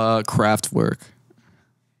 Kraftwerk.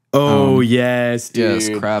 Oh, yes, dude. Yes,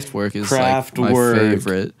 Kraftwerk is like my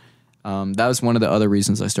favorite. That was one of the other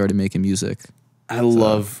reasons I started making music. I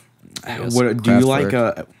love. Yes, what do you like?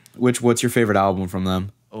 What's your favorite album from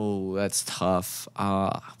them? Oh, that's tough.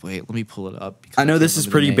 Wait, let me pull it up. I know this is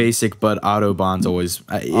pretty basic, but Autobahn's always.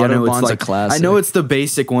 Autobahn's a classic. I know it's the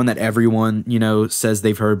basic one that everyone says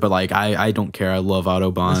they've heard, but like I don't care. I love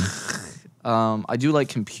Autobahn. I do like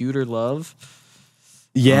Computer Love.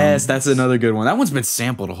 Yes, that's another good one. That one's been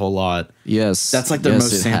sampled a whole lot. Yes, that's like their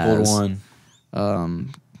most sampled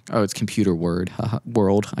one. It's Computer World.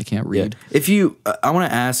 I can't read. Yeah. If you, I want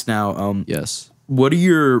to ask now. Yes. What are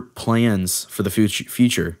your plans for the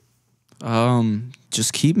future?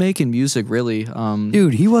 Just keep making music, really.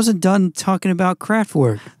 Dude, he wasn't done talking about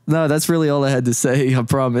Kraftwerk. No, that's really all I had to say, I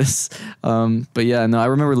promise. But yeah, no, I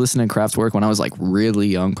remember listening to Kraftwerk when I was like really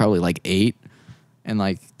young, probably like 8. And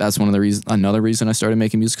like that's another reason I started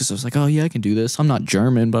making music, because I was like, oh yeah, I can do this. I'm not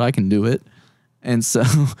German, but I can do it. And so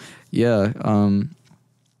yeah.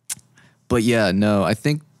 But yeah, no, I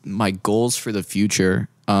think my goals for the future,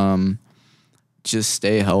 just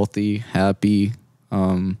stay healthy, happy,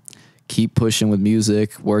 keep pushing with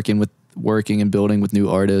music, working and building with new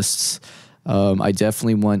artists. I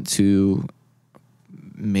definitely want to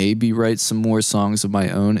maybe write some more songs of my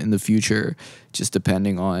own in the future, just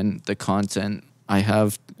depending on the content I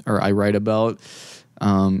have or I write about.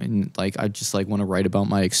 And like I just like want to write about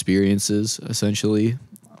my experiences essentially.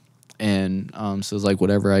 And so it's like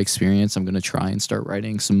whatever I experience, I'm gonna try and start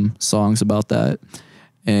writing some songs about that.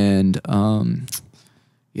 And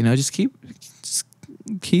just keep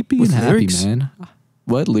being with happy, lyrics? man.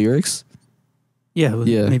 What lyrics? Yeah,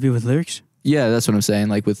 maybe with lyrics. Yeah, that's what I'm saying.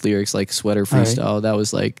 Like with lyrics, like Sweater Freestyle. Right. That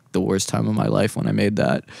was like the worst time of my life when I made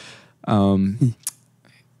that.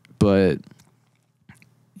 But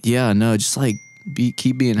yeah, no, just like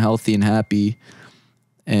keep being healthy and happy,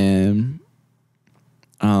 and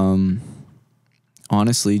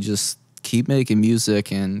honestly, just keep making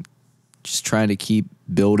music and just trying to keep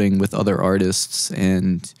building with other artists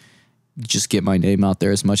and just get my name out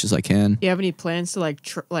there as much as I can. Do you have any plans to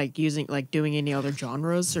doing any other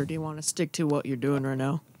genres, or do you want to stick to what you're doing right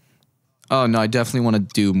now? Oh no, I definitely want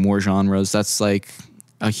to do more genres. That's like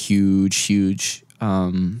a huge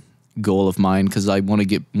goal of mine, because I want to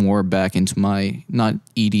get more back into my, not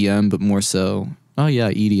EDM, but more so,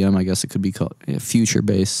 EDM, I guess it could be called, future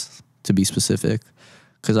bass to be specific,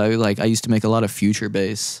 because I used to make a lot of future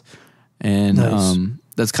bass, and nice.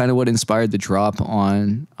 That's kind of what inspired the drop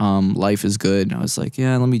on Life is Good. I was like,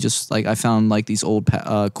 yeah, let me just, I found like these old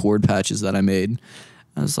chord patches that I made.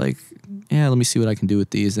 I was like, yeah, let me see what I can do with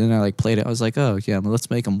these. And then I played it. I was like, oh yeah, let's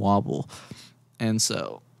make them wobble. And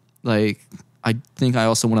so, like, I think I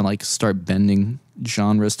also want to like start bending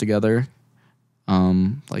genres together,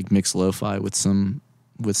 like mix lo-fi with some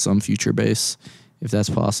future bass, if that's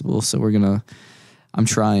possible. So I'm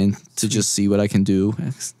trying to just see what I can do.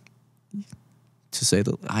 To say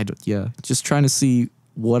that just trying to see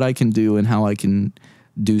what I can do and how I can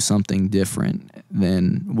do something different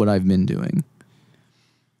than what I've been doing.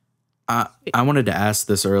 I wanted to ask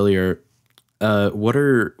this earlier. What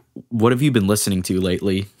have you been listening to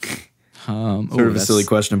lately? Sort of a silly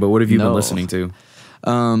question, but what have you been listening to?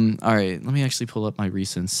 All right, let me actually pull up my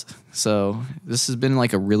recents. So this has been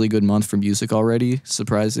like a really good month for music already,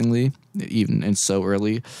 surprisingly, even and so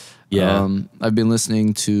early. Yeah. I've been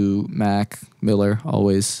listening to Mac Miller,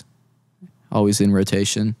 always in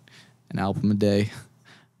rotation, an album a day.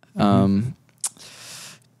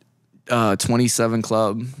 27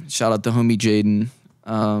 Club, shout out to homie Jaden.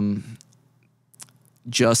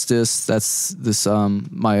 Justice, that's this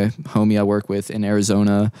my homie I work with in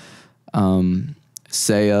Arizona.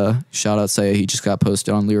 Saya, shout out Saya, he just got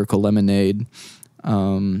posted on Lyrical Lemonade.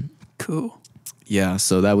 Cool. Yeah,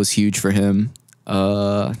 so that was huge for him.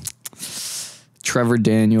 Trevor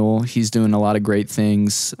Daniel, he's doing a lot of great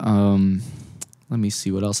things. Let me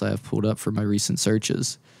see what else I have pulled up for my recent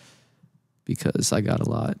searches, because I got a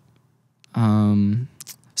lot.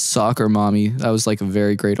 Soccer Mommy, that was like a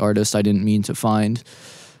very great artist I didn't mean to find.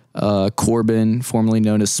 Corbin, formerly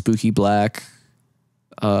known as Spooky Black.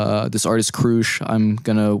 This artist Krush, I'm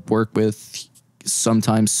gonna work with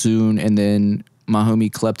sometime soon. And then my homie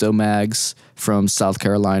Klepto Mags from South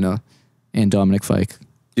Carolina, and Dominic Fike.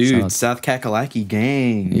 Dude, South Kakalaki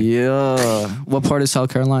gang. Yeah. What part of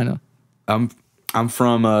South Carolina? I'm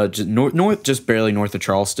from north, just barely north of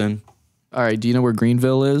Charleston. All right. Do you know where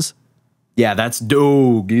Greenville is? Yeah, that's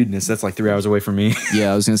goodness. That's like 3 hours away from me.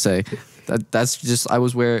 Yeah, I was gonna say that's just I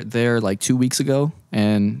was there like 2 weeks ago,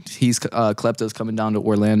 and he's Klepto's coming down to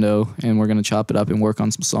Orlando, and we're gonna chop it up and work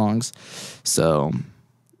on some songs. So,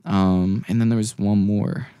 and then there was one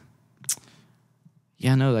more.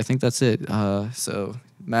 Yeah, no, I think that's it. So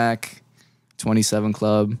Mac, 27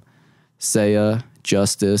 Club, Saya,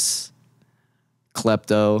 Justice,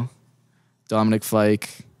 Klepto, Dominic Fike,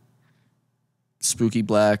 Spooky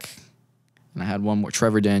Black, and I had one more,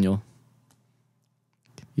 Trevor Daniel.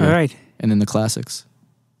 Yeah. All right. And then the classics.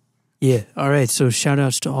 Yeah. All right. So shout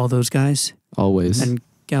outs to all those guys Always. and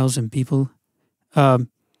gals and people.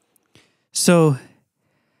 So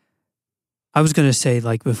I was going to say,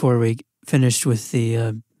 like, before we finished with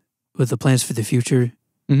the plans for the future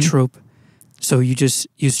trope. So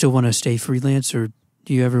you still want to stay freelance, or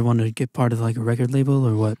do you ever want to get part of like a record label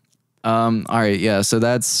or what? All right, yeah. So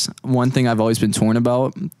that's one thing I've always been torn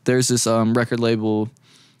about. There's this record label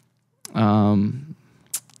that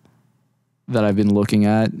I've been looking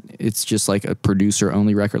at. It's just like a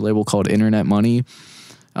producer-only record label called Internet Money.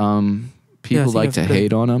 People like to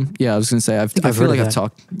hate on them. Yeah, I was gonna say I feel like I've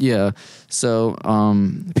talked. Yeah, so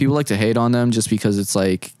people like to hate on them just because it's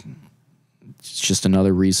like it's just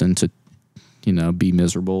another reason to, be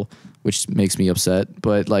miserable, which makes me upset.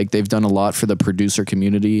 But like they've done a lot for the producer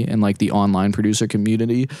community and like the online producer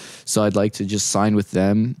community. So I'd like to just sign with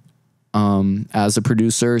them as a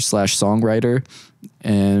producer / songwriter.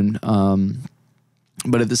 And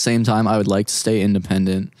but at the same time, I would like to stay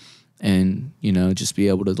independent and, just be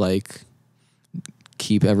able to like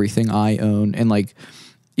keep everything I own. And like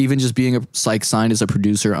even just being signed as a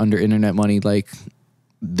producer under Internet Money, like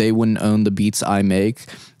they wouldn't own the beats I make.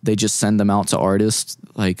 They just send them out to artists,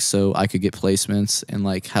 like, so I could get placements and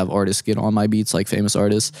like have artists get on my beats, like famous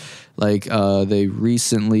artists. Like they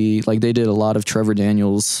recently, like they did a lot of Trevor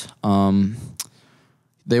Daniel's.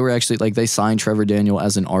 They were actually like they signed Trevor Daniel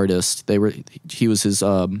as an artist. He was his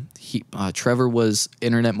Trevor was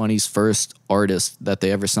Internet Money's first artist that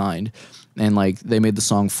they ever signed, and like they made the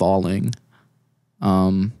song Falling.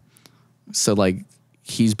 So like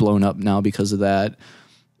he's blown up now because of that.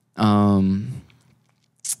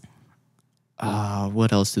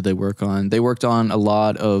 What else did they work on? They worked on a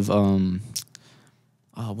lot of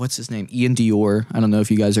what's his name? Ian Dior. I don't know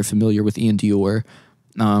if you guys are familiar with Ian Dior.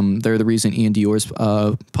 They're the reason Ian Dior's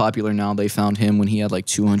popular now. They found him when he had like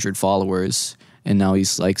 200 followers, and now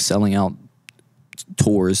he's like selling out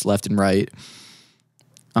tours left and right.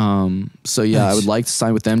 So yeah, nice. I would like to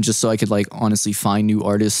sign with them just so I could like honestly find new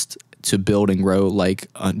artists to build and grow like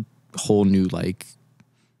a whole new like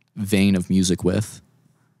vein of music with.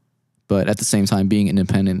 But at the same time, being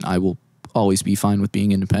independent, I will always be fine with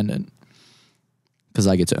being independent because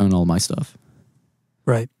I get to own all my stuff.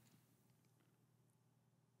 Right.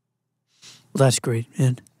 Well, that's great,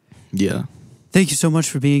 man. Yeah. Thank you so much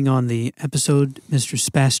for being on the episode, Mr.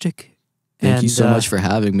 Spastic. Thank you so much for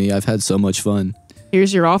having me. I've had so much fun.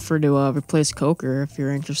 Here's your offer to replace Coker if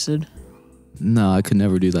you're interested. No, I could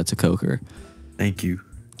never do that to Coker. Thank you.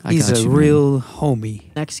 He's a real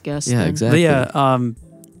homie. Next guest. Yeah, then. exactly. But yeah,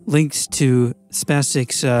 links to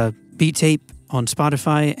Spastic's beat tape on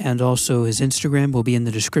Spotify and also his Instagram will be in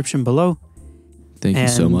the description below. Thank you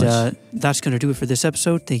so much. That's going to do it for this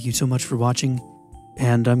episode. Thank you so much for watching.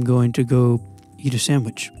 And I'm going to go eat a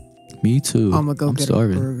sandwich. Me too. I'm going to go get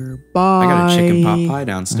starving. a burger. Bye. I got a chicken pot pie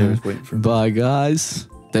downstairs waiting for me. Bye, guys.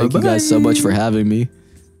 Thank you guys so much for having me.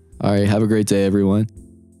 All right, have a great day, everyone.